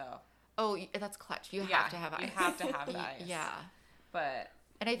lot though. Oh, that's clutch. You Yeah, have to have ice. you have to have the ice. Yeah. But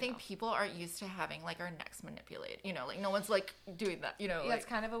And I think people aren't used to having like our necks manipulated. You know, like no one's like doing that. You know, yeah, like it's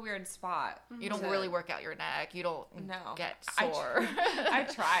kind of a weird spot. you don't to- really work out your neck. You don't No. get I sore. I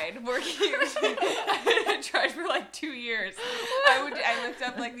tried working. I tried for like 2 years. I looked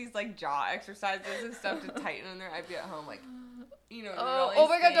up like these like jaw exercises and stuff to tighten them there. I'd be at home like, you know. Oh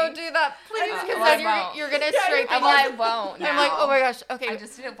my god, don't do that, please, because well, I then won't. you're gonna Yeah, strengthen. I won't. I'm like, now. oh my gosh. Okay, I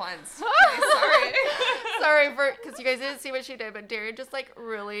just did it once. Okay, sorry. sorry for because you guys didn't see what she did, but Darian just like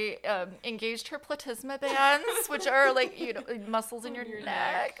really engaged her platysma bands, which are like muscles in your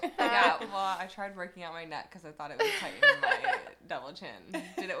neck. Yeah, well, I tried working out my neck because I thought it would tighten my double chin.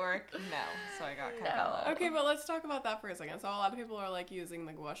 Did it work? No. So I got Kybella. Okay, but let's talk about that for a second. So a lot of people are like using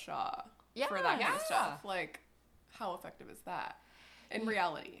the gua sha for that kind of Yeah. stuff. Like, how effective is that in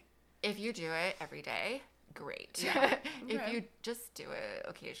reality? If you do it every day, great. Yeah. If Okay. you just do it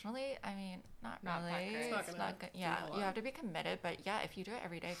occasionally, I mean, not Not that really. great. It's not gonna good. do Yeah, a you lot. have to be committed, but yeah, if you do it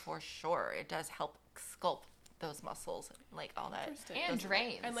every day, for sure, it does help sculpt those muscles, like all that. Interesting. And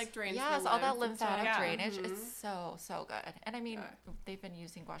drains. And like drains. Yes, the all that lymph and stuff. lymphatic Yeah. drainage Mhm. is so good. And I mean, Yeah. they've been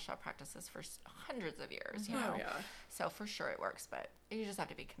using gua sha practices for hundreds of years, you Oh know. yeah. So for sure it works, but you just have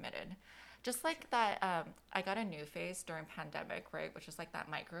to be committed. Just like that, I got a new face during pandemic, right? Which is like that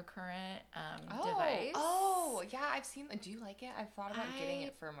microcurrent device. Oh, yeah, I've seen. Do you like it? I've thought about getting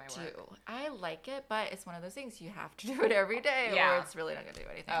it for my work. I like it, but it's one of those things you have to do it every day, Yeah. or it's really not gonna do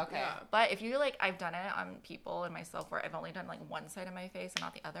anything. Okay. Yeah. But if you like, I've done it on people and myself where I've only done like one side of my face and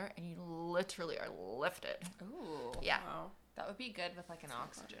not the other, and you literally are lifted. Ooh. Yeah. Wow. That would be good with like an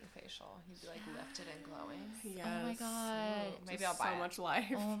oxygen facial. You'd be like lifted and glowing. Yes. Oh my god. Ooh, maybe Just I'll buy so it. much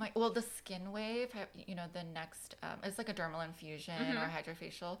life. Oh my! Well, the Skin Wave, you know, the next, it's like a dermal infusion or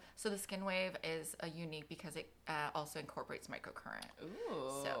hydrofacial. So the Skin Wave is unique because it also incorporates microcurrent.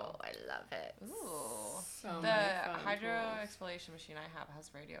 Ooh. So I love it. Ooh. So The many fun hydro tools. exfoliation machine I have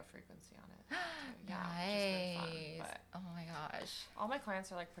has radio frequency on it. too. Yeah, which is Nice. pretty fun. But Oh my gosh. all my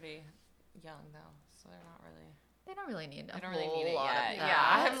clients are like pretty young though, so they're not really. They don't really need a They don't really whole need it lot yet. of Yeah,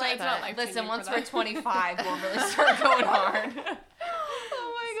 that. I'm like, It's not life-changing listen, for once them. we're 25, we'll really start going hard.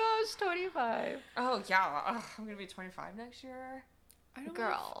 Oh my gosh, 25. Oh yeah, ugh, I'm gonna be 25 next year. I don't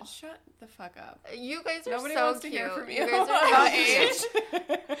Girl. know. Shut the fuck up. You guys are Nobody so wants cute. to hear from You you guys are about so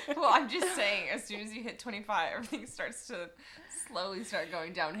cute. age. Well, I'm just saying, as soon as you hit 25, everything starts to slowly start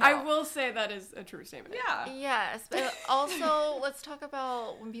going downhill. I will say that is a true statement. Yeah. Yes, but also let's talk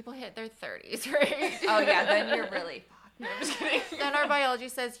about when people hit their 30s, right? Oh yeah, then you're really. No, I'm just kidding. Then our biology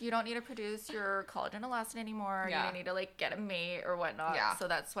says you don't need to produce your collagen elastin anymore. You Yeah. don't need to like get a mate or whatnot. Yeah. So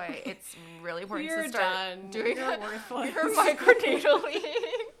that's why it's really important You're to start done. doing You're worthless. your microneedling.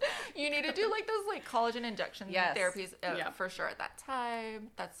 You need to do like those like collagen injection Yes. therapies Yeah. for sure at that time.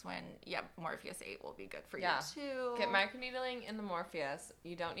 That's when Morpheus 8 will be good for Yeah. you too. Get microneedling in the Morpheus.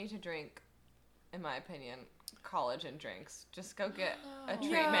 You don't need to drink, in my opinion, collagen drinks. Just go get a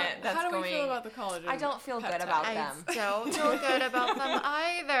treatment Yeah. that's How do going. we feel about the collagen? I don't feel good peptide? about I them. don't feel good about them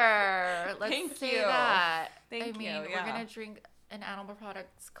either. Let's Thank say you. that. Thank I you, mean, yeah. we're gonna drink an animal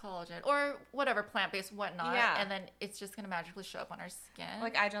products collagen or whatever plant-based whatnot, Yeah. and then it's just gonna magically show up on our skin.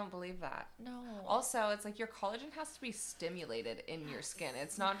 Like, I don't believe that. no. Also, it's like your collagen has to be stimulated in your skin.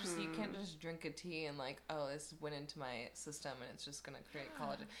 It's not just, you can't just drink a tea and like, oh, this went into my system and it's just going to create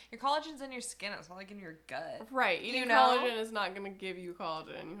collagen. Your collagen's in your skin. It's not like in your gut. Right. Eating You know? collagen is not going to give you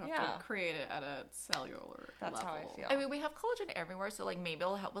collagen. You have Yeah. to create it at a cellular That's level. how I feel. I mean, we have collagen everywhere, so like maybe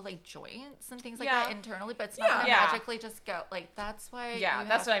it'll help with like joints and things like Yeah. that internally, but it's not gonna Yeah. magically just go. Like that's why. Yeah, you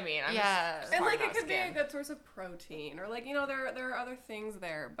that's have- what I mean. I'm Yeah. just And smart like it about could be a skin. good source of protein, or like there are other things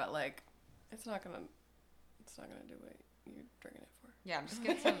there, but like it's not gonna do what you're drinking it for. Yeah, just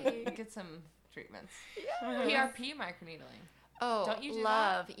get some treatments. Yeah. PRP microneedling. Oh, Don't you do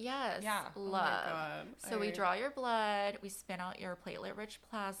love. Yes. Yeah. Oh my Love. God. So we draw your blood, we spin out your platelet-rich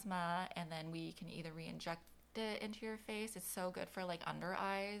plasma, and then we can either re-inject it into your face. It's so good for like under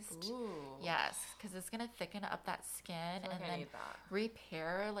eyes. Ooh. Yes, because it's gonna thicken up that skin I feel like and I then need that.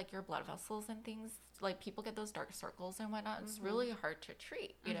 repair like your blood vessels and things. Like people get those dark circles and whatnot. It's really hard to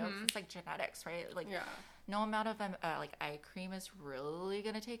treat. You know, 'cause it's like genetics, right? Like Yeah. no amount of like eye cream is really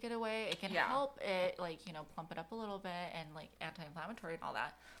gonna take it away. It can Yeah. help it like plump it up a little bit and like anti-inflammatory and all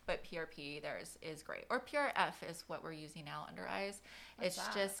that. But PRP is great, or PRF is what we're using now under eyes. What's It's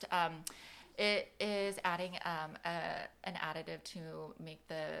that? just it is adding an additive to make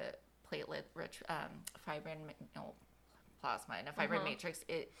the platelet-rich fibrin plasma and a fibrin matrix.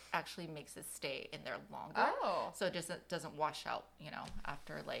 It actually makes it stay in there longer. Oh. So it doesn't wash out,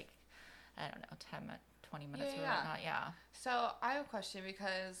 after like, I don't know, 10, 20 minutes or Yeah. whatnot. Yeah. So I have a question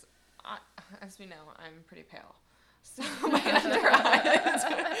because, as we know, I'm pretty pale. So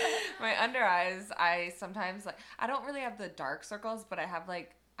my under eyes, I sometimes I don't really have the dark circles, but I have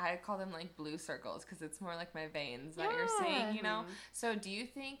I call them blue circles because it's more like my veins that you're seeing, you know? So do you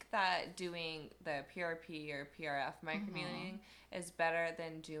think that doing the PRP or PRF microneedling is better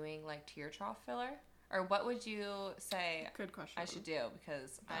than doing tear trough filler? Or what would you say Good question. I should do?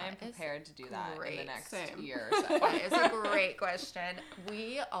 Because I am That is prepared to do that in the great. next Same. year or so. That is a great question.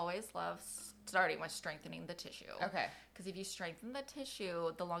 We always love starting with strengthening the tissue. Okay. Because if you strengthen the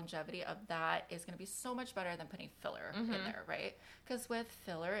tissue, the longevity of that is going to be so much better than putting filler in there, right? Because with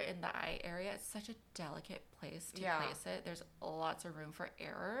filler in the eye area, it's such a delicate place to place it. There's lots of room for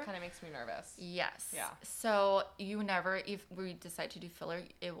error. Kind of makes me nervous. Yes. Yeah. So you never, if we decide to do filler,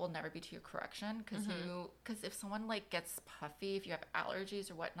 it will never be to your correction because if someone like gets puffy, if you have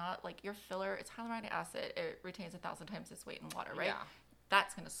allergies or whatnot, like your filler, it's hyaluronic acid. It retains 1,000 times its weight in water, right? Yeah.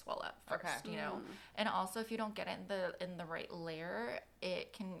 That's going to swell up first, you know. And also, if you don't get it in the right layer,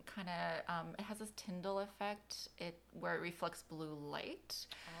 it can kind of it has this Tyndall effect, where it reflects blue light.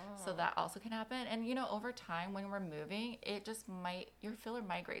 So that also can happen. And you know, over time, when we're moving, your filler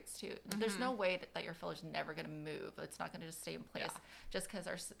migrates too. There's no way that your filler is never going to move. It's not going to just stay in place just because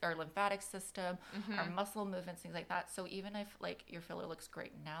our lymphatic system, our muscle movements, things like that. So even if like your filler looks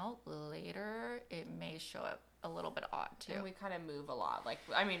great now, later it may show up a little bit odd too. And we kind of move a lot. Like,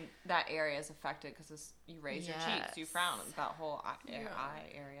 I mean, that area is affected because you raise your cheeks, you frown, that whole eye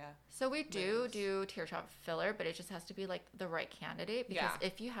area. So we do tear shot filler, but it just has to be like the right candidate, because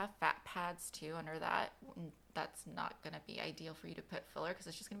if you have fat pads too under that, that's not going to be ideal for you to put filler, because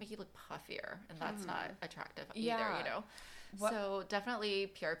it's just going to make you look puffier, and that's not attractive either, you know. So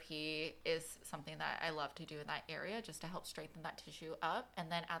definitely PRP is something that I love to do in that area, just to help strengthen that tissue up. And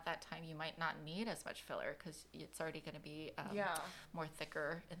then at that time, you might not need as much filler because it's already going to be more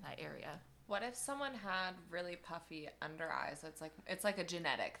thicker in that area. What if someone had really puffy under eyes? It's like a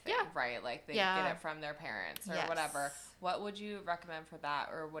genetic thing, right? Like they get it from their parents or whatever. What would you recommend for that?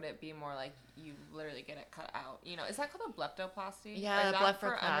 Or would it be more like you literally get it cut out? You know, is that called a bleptoplasty? Yeah,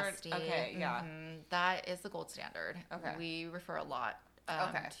 blepharoplasty. Okay, yeah. That is the gold standard. Okay. We refer a lot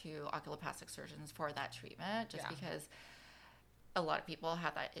to oculoplastic surgeons for that treatment, just because a lot of people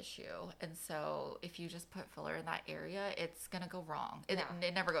have that issue. And so if you just put filler in that area, it's going to go wrong. It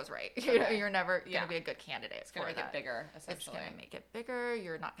never goes right. You know, you're never going to be a good candidate it's gonna for make that. It bigger, essentially. It's going to make it bigger.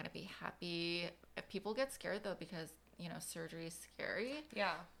 You're not going to be happy. People get scared, though, because, you know, surgery is scary.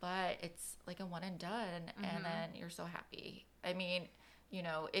 Yeah. But it's like a one and done, and then you're so happy. I mean, you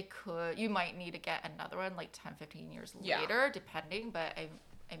know, you might need to get another one like 10, 15 years later, depending. But, I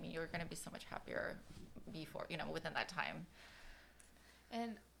mean, you're going to be so much happier before, you know, within that time.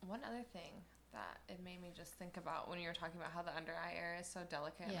 And one other thing that it made me just think about when you were talking about how the under eye area is so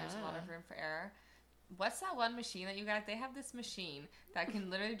delicate and there's a lot of room for error. What's that one machine that you got? They have this machine that can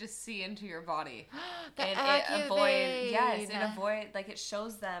literally just see into your body. It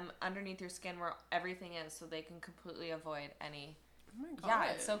shows them underneath your skin where everything is, so they can completely avoid any. Oh my God.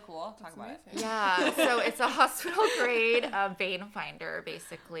 Yeah, it's so cool. Talk about it. Yeah, so it's a hospital grade vein finder,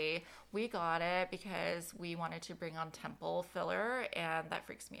 basically. We got it because we wanted to bring on temple filler, and that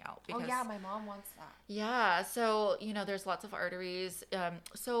freaks me out. Because, my mom wants that. Yeah, so, you know, there's lots of arteries.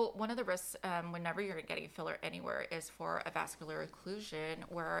 So one of the risks whenever you're getting filler anywhere is for a vascular occlusion,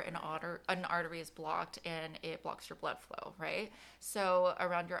 where an artery is blocked and it blocks your blood flow, right? So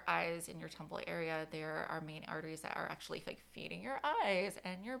around your eyes in your temple area, there are main arteries that are actually like feeding your eyes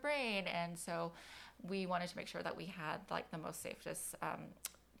and your brain. And so we wanted to make sure that we had like the most safest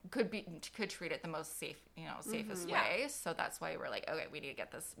could treat it the most safest way. So that's why we're like, okay, we need to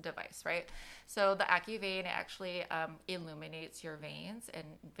get this device, right? So the AccuVein actually illuminates your veins, and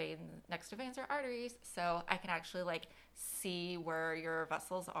next to veins are arteries. So I can actually like see where your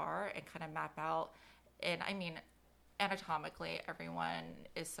vessels are and kind of map out. And I mean, anatomically, everyone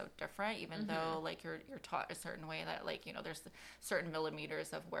is so different, even though like you're taught a certain way that like, you know, there's certain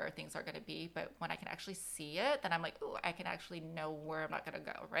millimeters of where things are going to be. But when I can actually see it, then I'm like, oh, I can actually know where I'm not going to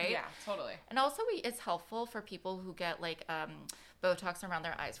go, right? Yeah, totally. And also it's helpful for people who get like Botox around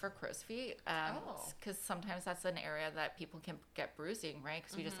their eyes for crow's feet, because sometimes that's an area that people can get bruising, right?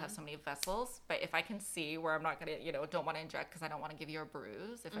 Because we just have so many vessels. But if I can see where I'm not going to, you know, don't want to inject because I don't want to give you a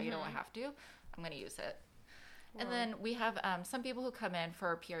bruise, if I don't have to, I'm going to use it. And then we have some people who come in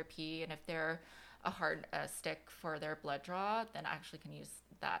for PRP, and if they're a hard stick for their blood draw, then I actually can use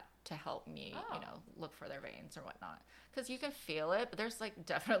that to help me, you know, look for their veins or whatnot. Because you can feel it, but there's like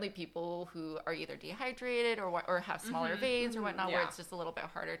definitely people who are either dehydrated or have smaller veins or whatnot, where it's just a little bit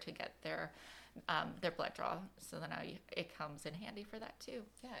harder to get their blood draw. So then it comes in handy for that too.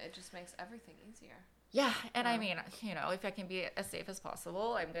 Yeah, it just makes everything easier. Yeah, and I mean, you know, if I can be as safe as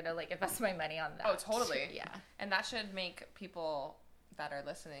possible, I'm going to, like, invest my money on that. Oh, totally. Yeah. And that should make people that are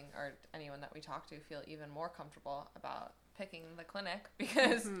listening, or anyone that we talk to, feel even more comfortable about picking the clinic,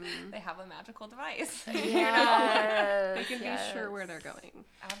 because they have a magical device. Yes. You know? They can be sure where they're going.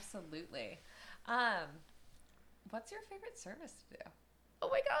 Absolutely. What's your favorite service to do? Oh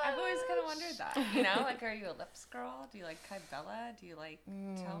my gosh. I've always kind of wondered that. You know, like, are you a lips girl? Do you like Kybella? Do you like?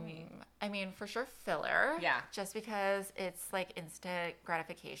 Tell me. I mean, for sure, filler. Yeah. Just because it's like instant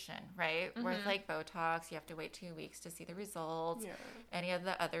gratification, right? Mm-hmm. Whereas like Botox, you have to wait 2 weeks to see the results. Yeah. Any of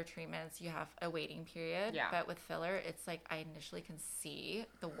the other treatments, you have a waiting period. Yeah. But with filler, it's like I initially can see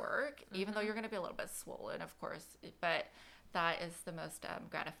the work, even though you're going to be a little bit swollen, of course. But that is the most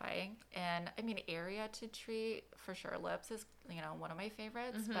gratifying. And I mean, area to treat for sure. Lips is, one of my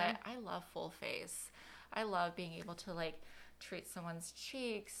favorites, but I love full face. I love being able to like treat someone's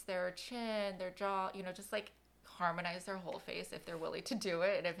cheeks, their chin, their jaw, just like harmonize their whole face if they're willing to do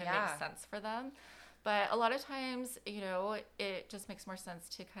it and if it makes sense for them. But a lot of times, it just makes more sense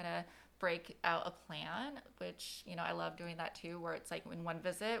to kind of break out a plan, which, I love doing that too, where it's like in one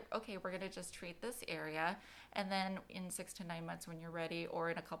visit, okay, we're going to just treat this area. And then in 6 to 9 months when you're ready,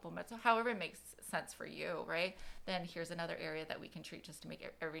 or in a couple months, however it makes sense for you, right? Then here's another area that we can treat just to make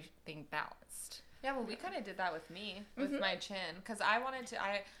everything balanced. Yeah, well, we kind of did that with me, with my chin, because I wanted to,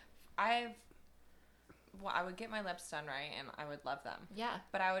 I would get my lips done right, and I would love them. Yeah.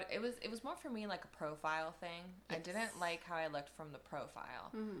 But it was more for me like a profile thing. Yes. I didn't like how I looked from the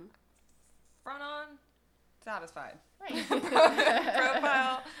profile. Mm-hmm. Front on, satisfied. Right.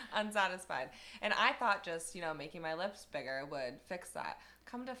 Profile, unsatisfied. And I thought just, making my lips bigger would fix that.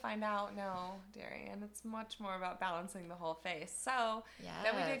 Come to find out, no, Darian, it's much more about balancing the whole face. So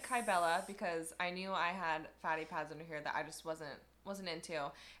then we did Kybella because I knew I had fatty pads under here that I just wasn't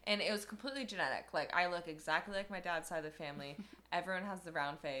into. And it was completely genetic. Like, I look exactly like my dad's side of the family. Everyone has the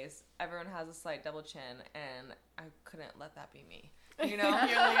round face. Everyone has a slight double chin. And I couldn't let that be me. You're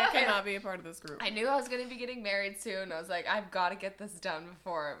like, I cannot be a part of this group. I knew I was going to be getting married soon. I was like, I've got to get this done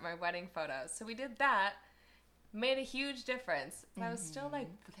before my wedding photos. So we did that. Made a huge difference. But I was still like,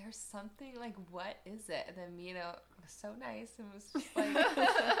 there's something, like, what is it? And then Mina was so nice and was just like,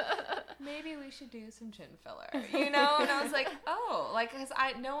 maybe we should do some chin filler, And I was like, oh, like, because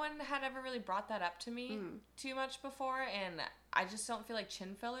no one had ever really brought that up to me too much before. And I just don't feel like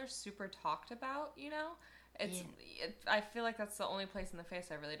chin filler's super talked about, I feel like that's the only place in the face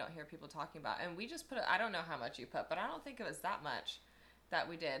I really don't hear people talking about. And we just I don't know how much you put, but I don't think it was that much that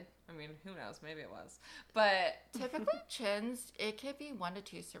we did. I mean, who knows? Maybe it was. But typically chins, it could be 1 to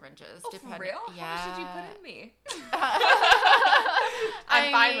 2 syringes. For real? Yeah. How much did you put in me?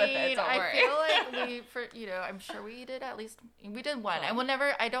 I'm fine with it. Don't worry. I feel like I'm sure we did we did one.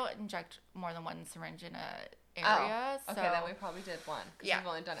 I don't inject more than 1 syringe in a area. Oh, okay, then we probably did 1 because we've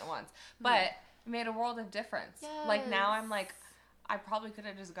only done it once. But it made a world of difference. Yes. Like, now I'm like, I probably could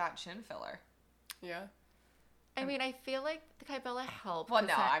have just got chin filler. Yeah. I mean, I feel like the Kybella helped. Well,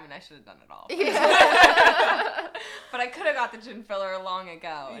 no, I should have done it all. But I could have got the chin filler long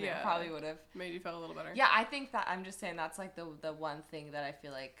ago, and it probably would have made you feel a little better. Yeah, I think that, I'm just saying that's like the one thing that I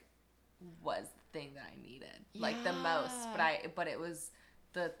feel like was the thing that I needed, like the most. But it was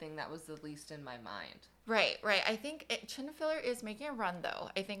the thing that was the least in my mind. Right. I think chin filler is making a run, though.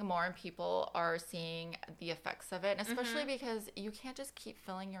 I think more people are seeing the effects of it, and especially because you can't just keep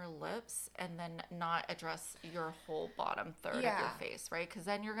filling your lips and then not address your whole bottom third of your face, right? Because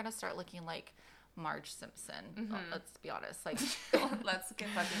then you're going to start looking like Marge Simpson. Let's be honest. Like, let's get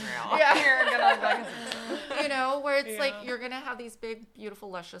fucking real. Yeah. You're gonna look like Simpson. Where it's like you're going to have these big, beautiful,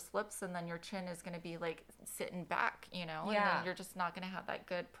 luscious lips, and then your chin is going to be like sitting back, and then you're just not going to have that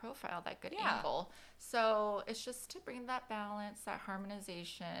good profile, that good angle. So it's just to bring that balance, that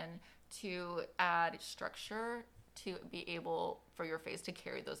harmonization, to add structure to be able for your face to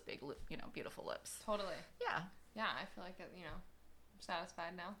carry those big, beautiful lips. Totally. Yeah. Yeah, I feel like I'm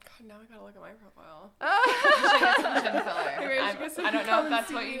satisfied now. God, now I gotta look at my profile. You should get some chin filler. I don't know if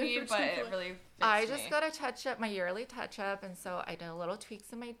that's what you need, but it really fits I just got a touch up, my yearly touch up, and so I did a little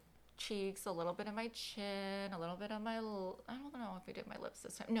tweaks in my cheeks, a little bit of my chin, a little bit of my, I don't know if I did my lips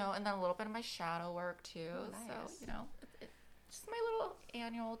this time. No, and then a little bit of my shadow work too. Oh, nice. So, just my little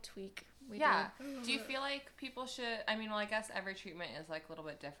annual tweak. Do you feel like people should, I guess every treatment is like a little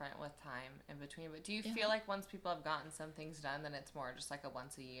bit different with time in between, but do you feel like once people have gotten some things done, then it's more just like a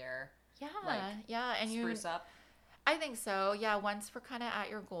once a year? And spruce up? I think so. Yeah, once we're kind of at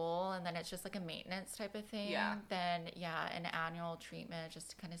your goal, and then it's just like a maintenance type of thing. Yeah. Then an annual treatment just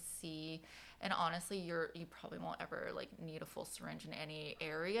to kind of see. And honestly, you probably won't ever like need a full syringe in any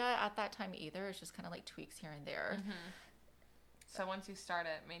area at that time either. It's just kind of like tweaks here and there. Mm-hmm. So once you start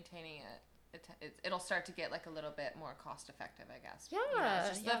maintaining it'll start to get like a little bit more cost effective, I guess.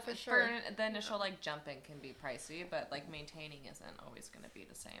 Yeah, for sure. The initial like jumping can be pricey, but like maintaining isn't always going to be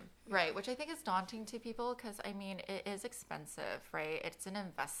the same. Right, which I think is daunting to people because it is expensive, right? It's an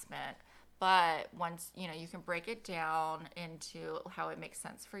investment, But once, you can break it down into how it makes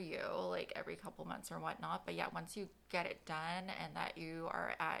sense for you, like every couple months or whatnot. But yeah, once you get it done and that you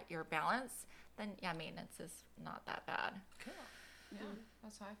are at your balance, then yeah, maintenance is not that bad. Cool. Yeah,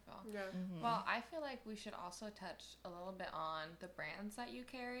 that's how I feel. Yeah. Well, I feel like we should also touch a little bit on the brands that you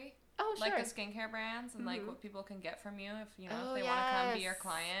carry. Oh, sure. Like the skincare brands and like what people can get from you if if they want to yes. come be your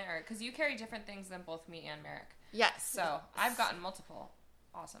client, or because you carry different things than both me and Merrick. Yes. So I've gotten multiple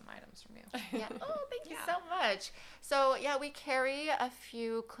awesome items from you. Yeah. Oh, thank you so much. So yeah, we carry a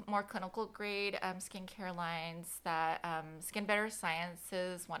few more clinical grade skincare lines that Skin Better Science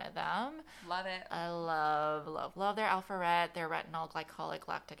is one of them. Love it. I love their Alpha Ret, their retinol, glycolic,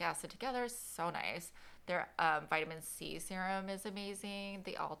 lactic acid together. So nice. Their vitamin C serum is amazing.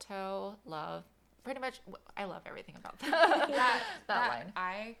 The Alto, love. Pretty much, I love everything about that line.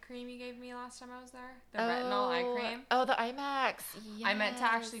 Eye cream you gave me last time I was there, the retinol eye cream. Oh, the IMAX. Yes. I meant to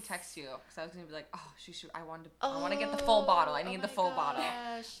actually text you because I was gonna be like, oh, she should. I want to get the full bottle. I need the full bottle.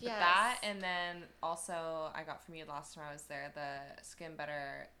 Yes. That, and then also I got from you last time I was there the Skin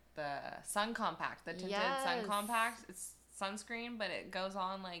Better, the Sun Compact, the tinted Sun Compact. It's sunscreen, but it goes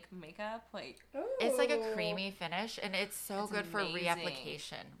on like makeup, like it's like a creamy finish, and it's good for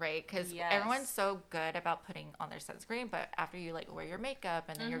reapplication, right? Because everyone's so good about putting on their sunscreen, but after you like wear your makeup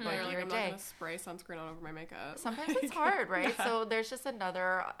and then you're going through your I'm day, not gonna spray sunscreen all over my makeup. Sometimes it's hard, right? So there's just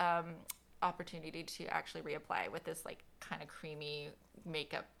another opportunity to actually reapply with this like kind of creamy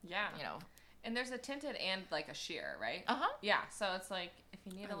makeup. Yeah. And there's a tinted and like a sheer, right? Yeah. So it's like if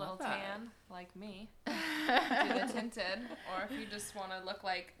you need a little tan like me, do the tinted, or if you just want to look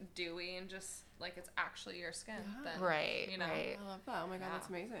like dewy and just like it's actually your skin, then right. I love that. Oh my god, that's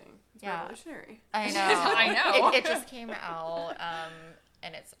amazing. It's revolutionary. I know. I know. It just came out.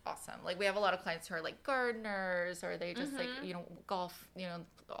 And it's awesome. Like we have a lot of clients who are like gardeners, or they just like, golf,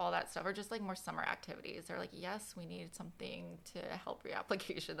 all that stuff, or just like more summer activities. They're like, yes, we need something to help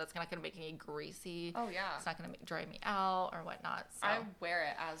reapplication. That's not going to make me greasy. Oh yeah. It's not going to dry me out or whatnot. So. I wear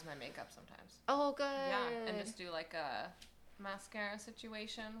it as my makeup sometimes. Oh, good. Yeah. And just do like a mascara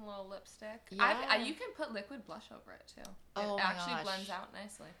situation, a little lipstick. Yeah. You can put liquid blush over it too. Oh, it my actually gosh. blends out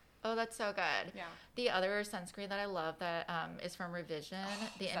nicely. Oh, that's so good. Yeah. The other sunscreen that I love that is from Revision,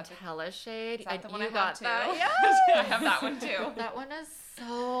 the Intella shade. Is that the one you I got have too? that? Yes. I have that one too. That one is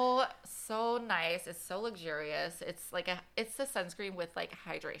so nice. It's so luxurious. It's like it's a sunscreen with like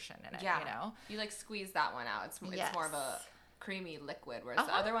hydration in it. Yeah. You like squeeze that one out. It's more of a creamy liquid, whereas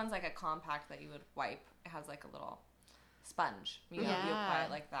the other one's like a compact that you would wipe. It has like a little sponge. You apply it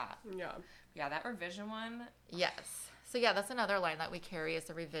like that. Yeah. Yeah, that Revision one. Yes. So yeah, that's another line that we carry is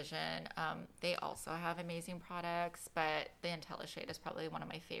the Revision. They also have amazing products, but the Intella shade is probably one of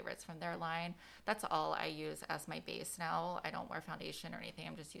my favorites from their line. That's all I use as my base now. I don't wear foundation or anything.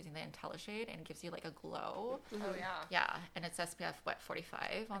 I'm just using the Intella shade, and it gives you like a glow. Oh yeah. Yeah, and it's SPF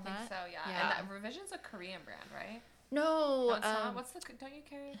 45 on that. I think so, yeah. And that Revision's a Korean brand, right? No, it's not. Don't you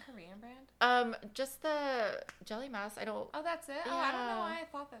carry a Korean brand? Just the Jelly Mask. I don't. Oh, that's it. Yeah. Oh, I don't know why I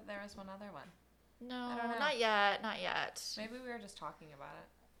thought that there was one other one. No, not yet. Maybe we were just talking about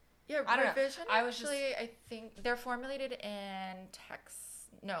it. Yeah, I don't Revision. know. I think they're formulated in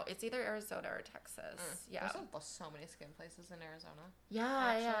Texas. No, it's either Arizona or Texas. Yeah. There's so many skin places in Arizona.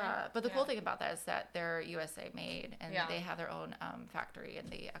 Yeah. But the cool thing about that is that they're USA made, and they have their own factory, and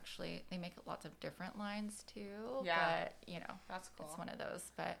they make lots of different lines too. Yeah. But that's cool. It's one of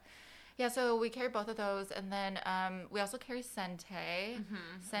those, but. Yeah, so we carry both of those, and then we also carry Sente.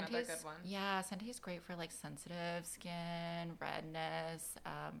 Another good one. Yeah, Sente is great for like sensitive skin, redness,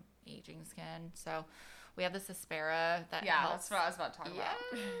 aging skin. So we have the Suspera that helps. That's what I was about to talk about.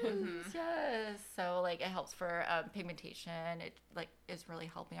 Yes. So like it helps for pigmentation. It like is really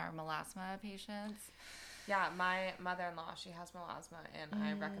helping our melasma patients. Yeah, my mother-in-law, she has melasma, and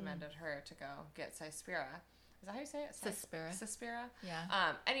I recommended her to go get Suspera. Is that how you say it? Suspera.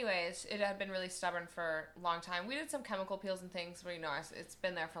 Yeah. Anyways, it had been really stubborn for a long time. We did some chemical peels and things, but it's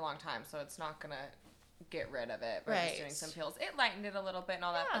been there for a long time, so it's not gonna get rid of it. We're just doing some peels. It lightened it a little bit and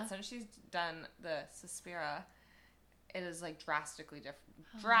all that, but since she's done the Suspera, it is like drastically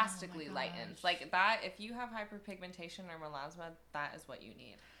lightened. Like that, if you have hyperpigmentation or melasma, that is what you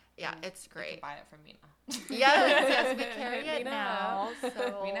need. Yeah, it's great. You can buy it from Mina. Yes, we carry it now.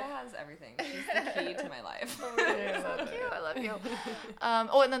 So. Mina has everything. She's the key to my life. I love you.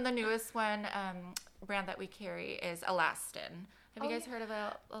 And then the newest one, brand that we carry is Alastin. Have you guys heard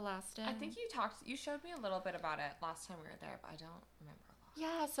about Alastin? I think you showed me a little bit about it last time we were there, but I don't remember a lot.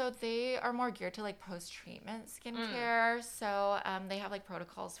 Yeah, so they are more geared to like post-treatment skincare. So they have like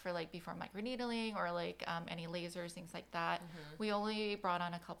protocols for like before microneedling or like any lasers, things like that. We only brought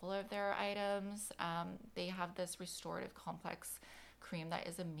on a couple of their items. They have this restorative complex cream that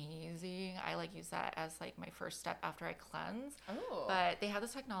is amazing. I like use that as like my first step after I cleanse. Oh. But they have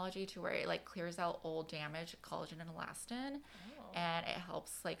this technology to where it like clears out old damaged collagen and elastin, and it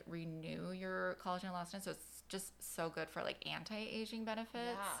helps like renew your collagen and elastin. So it's just so good for like anti-aging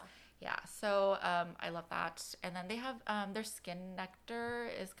benefits. Yeah, so I love that. And then they have their Skin Nectar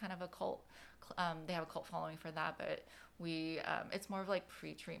is kind of a cult. They have a cult following for that, but it's more of like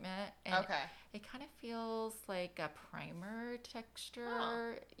pre-treatment, and it kind of feels like a primer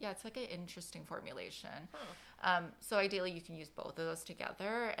texture. Yeah, it's like an interesting formulation. So ideally you can use both of those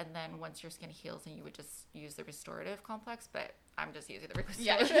together, and then once your skin heals, then you would just use the restorative complex, but I'm just using the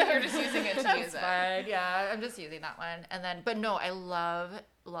restorative. Yeah, you're just using it to use it. Fine. Yeah, I'm just using that one. And then, but no, I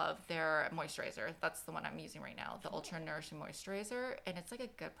love their moisturizer. That's the one I'm using right now, the Ultra Nourishing Moisturizer, and it's like a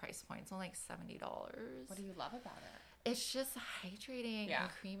good price point. It's only like $70. What do you love about it? It's just hydrating and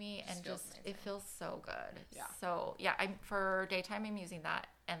creamy, and it feels so good. Yeah. So yeah, for daytime I'm using that,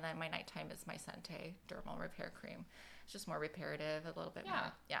 and then my nighttime is my Sente Dermal Repair Cream. It's just more reparative, a little bit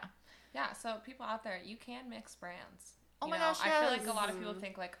more. Yeah. Yeah. So people out there, you can mix brands. Oh my gosh, I yes. feel like a lot of people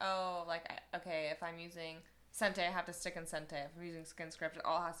think like, oh, like okay, if I'm using Sente, I have to stick in Sente. If I'm using SkinScript, it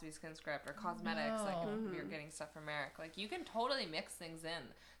all has to be SkinScript or cosmetics. Like if you're getting stuff from Merrick, like you can totally mix things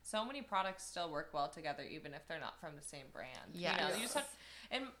in. So many products still work well together, even if they're not from the same brand. Yeah, you just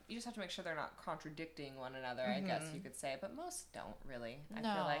have to make sure they're not contradicting one another. I guess you could say, but most don't really. I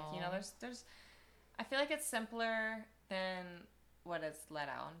feel like there's. I feel like it's simpler than what it's let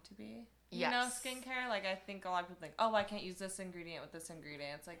on to be. You know, skincare, like I think a lot of people think, oh, I can't use this ingredient with this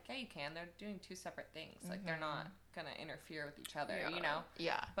ingredient. It's like, yeah, you can. They're doing two separate things. Like they're not going to interfere with each other, you know?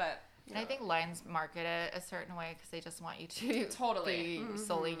 Yeah. But and I think lines market it a certain way because they just want you to totally be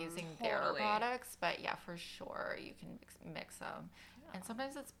solely using their products. But yeah, for sure, you can mix them. Yeah. And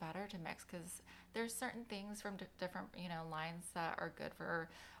sometimes it's better to mix because there's certain things from different, lines that are good for,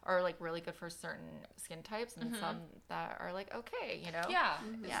 or like really good for certain skin types, and some that are like okay,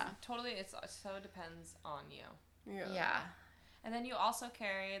 Yeah, totally. It so depends on you. Yeah. And then you also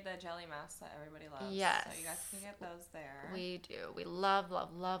carry the jelly masks that everybody loves. Yes. So you guys can get those there. We do. We love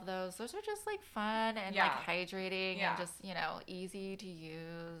those. Those are just like fun and like hydrating and just, easy to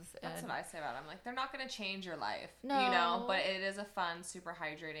use. That's what I say about them. Like they're not going to change your life, no. But it is a fun, super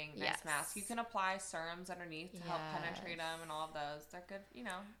hydrating, nice mask. You can apply serums underneath to help penetrate them and all of those. They're good,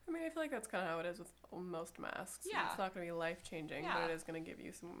 I mean, I feel like that's kind of how it is with most masks. Yeah. It's not going to be life-changing, but it is going to give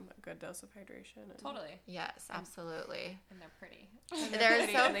you a good dose of hydration. Totally. Yes, absolutely. And they're pretty. They're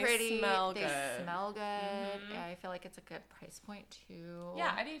so and pretty. They smell good. Yeah, I feel like it's a good price point too.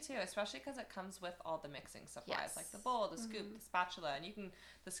 Yeah, I do too, especially because it comes with all the mixing supplies, like the bowl, the scoop, the spatula, and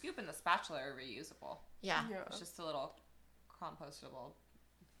the scoop and the spatula are reusable. Yeah. It's just a little compostable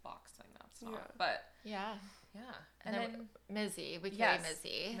box thing. That's not. Yeah. But yeah. And then Mizzy, we carry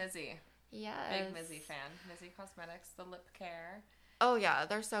Mizzy. Mizzy. Yes. Big Mizzy fan. Mizzy Cosmetics, the lip care. Oh yeah,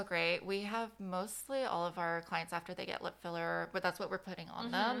 they're so great. We have mostly all of our clients after they get lip filler, but that's what we're putting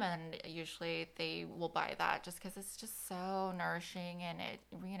on them, and usually they will buy that just because it's just so nourishing, and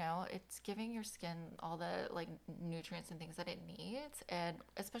it's giving your skin all the like nutrients and things that it needs, and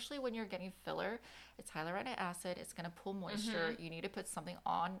especially when you're getting filler, it's hyaluronic acid. It's gonna pull moisture. You need to put something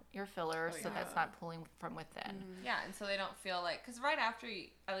on your filler so that's not pulling from within. Yeah, and so they don't feel like, because right after,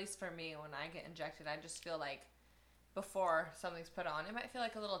 at least for me, when I get injected, I just feel like before something's put on, it might feel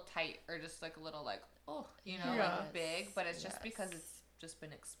like a little tight or just like a little like, like big, but it's just because it's just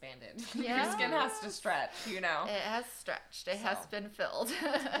been expanded. Yeah. Your skin has to stretch, It has stretched. It has been filled.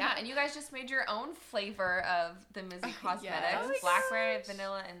 Yeah, and you guys just made your own flavor of the Mizzy Cosmetics. Blackberry,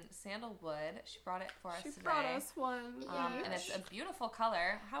 vanilla, and sandalwood. She brought it for us today. She brought us one. And it's a beautiful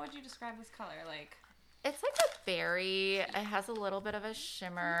color. How would you describe this color? Like, it's like a berry. It has a little bit of a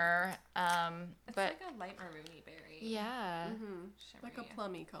shimmer. it's but like a light maroony berry. Yeah. Like a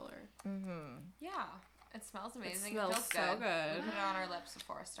plummy color. Yeah. It smells amazing. It smells feels so good. We put it on our lips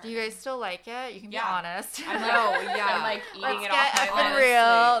before Do starting. you guys still like it? You can be honest. I know, yeah. I'm like eating Let's it get off my effing lips.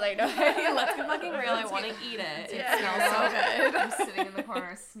 real. They know. Let's get fucking real. I want to eat it. Yeah. It smells so good. I'm sitting in the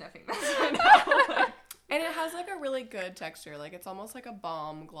corner sniffing this right now. And it has like a really good texture. Like it's almost like a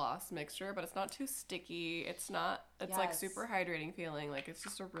balm gloss mixture, but it's not too sticky. It's like super hydrating feeling. Like it's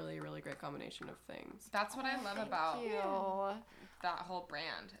just a really, really great combination of things. That's what I love about that whole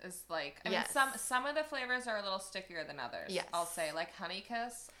brand is like, I mean, some of the flavors are a little stickier than others. Yes. I'll say like Honey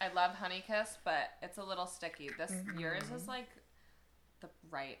Kiss. I love Honey Kiss, but it's a little sticky. Yours is like the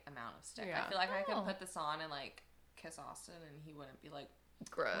right amount of stick. Yeah. I feel like I Oh. could put this on and like kiss Austin, and he wouldn't be like,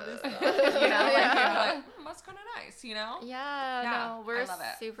 Gross. you know, like, he'd be like, that's kind of nice, you know? Yeah, Yeah, no, we're I love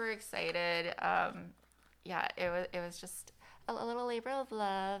it. super excited. Yeah, it was just a little labor of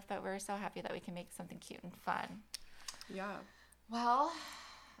love, but we're so happy that we can make something cute and fun. Yeah. Well,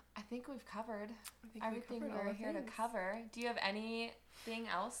 I think we've covered I think everything covered all we're the here to things. cover. Do you have anything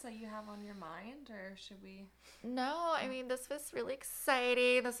else that you have on your mind, or should we? No, I mean, this was really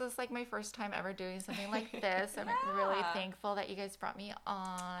exciting. This was like my first time ever doing something like this. I'm really Yeah. thankful that you guys brought me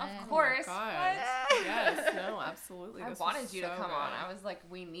on. Of course. Oh my What? God. Yes, no, absolutely. I This wanted was you to so come on. good. I was like,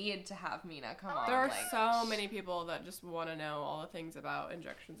 we need to have Mina come on. There are like, so many people that just want to know all the things about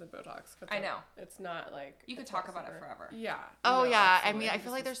injections and Botox. 'cause I know. It's not like... You could it's talk not about it super- forever. Yeah. Oh no, yeah, I absolutely. mean, I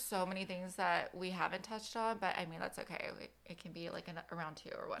feel like This there's so many things that we haven't touched on, but I mean, that's okay. It can be like a round two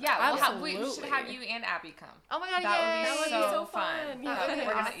or whatever. Yeah, we should Absolutely. have you and Abby come. Oh my god, That yay! would be so fun. Yeah. That would be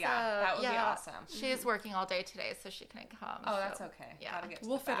We're gonna- awesome. that would be Yeah. awesome. She's working all day today, so she couldn't come. Oh, so- that's okay. yeah. Gotta get to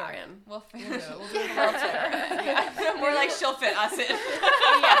We'll the fit her bag. in. We'll fit We'll do it. We'll do We'll it. fit her. Yeah. We're like, she'll fit us in.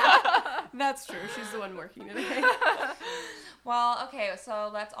 Yeah. That's true. She's the one working today. Well, okay,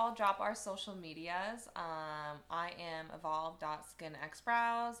 so let's all drop our social medias. I am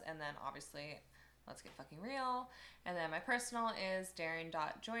evolve.skinxbrows, and then obviously, let's get fucking real. And then my personal is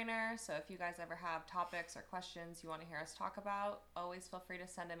daring.joiner. So if you guys ever have topics or questions you want to hear us talk about, always feel free to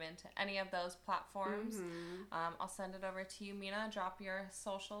send them into any of those platforms. I'll send it over to you, Mina. Drop your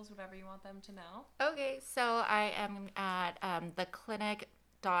socials, whatever you want them to know. Okay, so I am at the clinic.medspa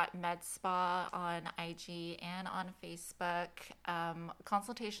on IG and on Facebook.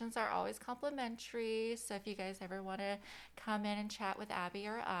 Consultations are always complimentary, so if you guys ever want to come in and chat with Abby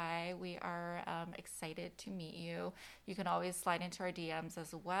or I, we are excited to meet you. You can always slide into our DMs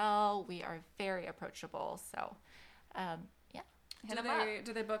as well. We are very approachable, so yeah. Hit 'em up.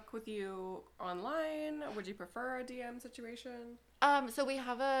 Do they book with you online? Would you prefer a DM situation? So we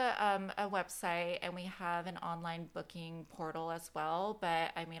have a website and we have an online booking portal as well.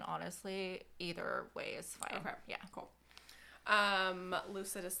 But I mean, honestly, either way is fine. Okay. Yeah. Cool.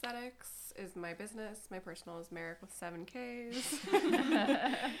 Lucid Aesthetics is my business. My personal is Merrick with 7 Ks.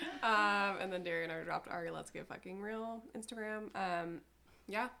 And then Derry and I dropped our Let's Get Fucking Real Instagram.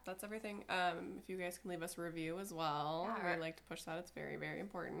 Yeah, that's everything. If you guys can leave us a review as well, Yeah. we like to push that. It's very, very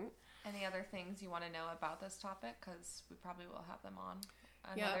important. Any other things you want to know about this topic? Because we probably will have them on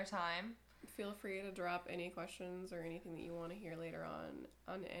another time. Feel free to drop any questions or anything that you want to hear later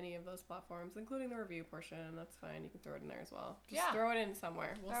on any of those platforms, including the review portion. That's fine. You can throw it in there as well. Just Yeah. throw it in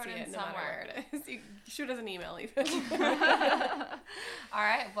somewhere. We'll Throw see it in it no matter somewhere. where it is. You shoot us an email even. All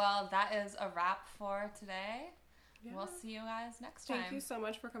right. Well, that is a wrap for today. Yeah. We'll see you guys next time. Thank you so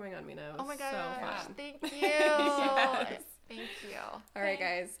much for coming on, Mina. It was Oh my gosh. so fun. Thank you. Yes. Thank you. All right,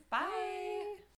 guys. Bye.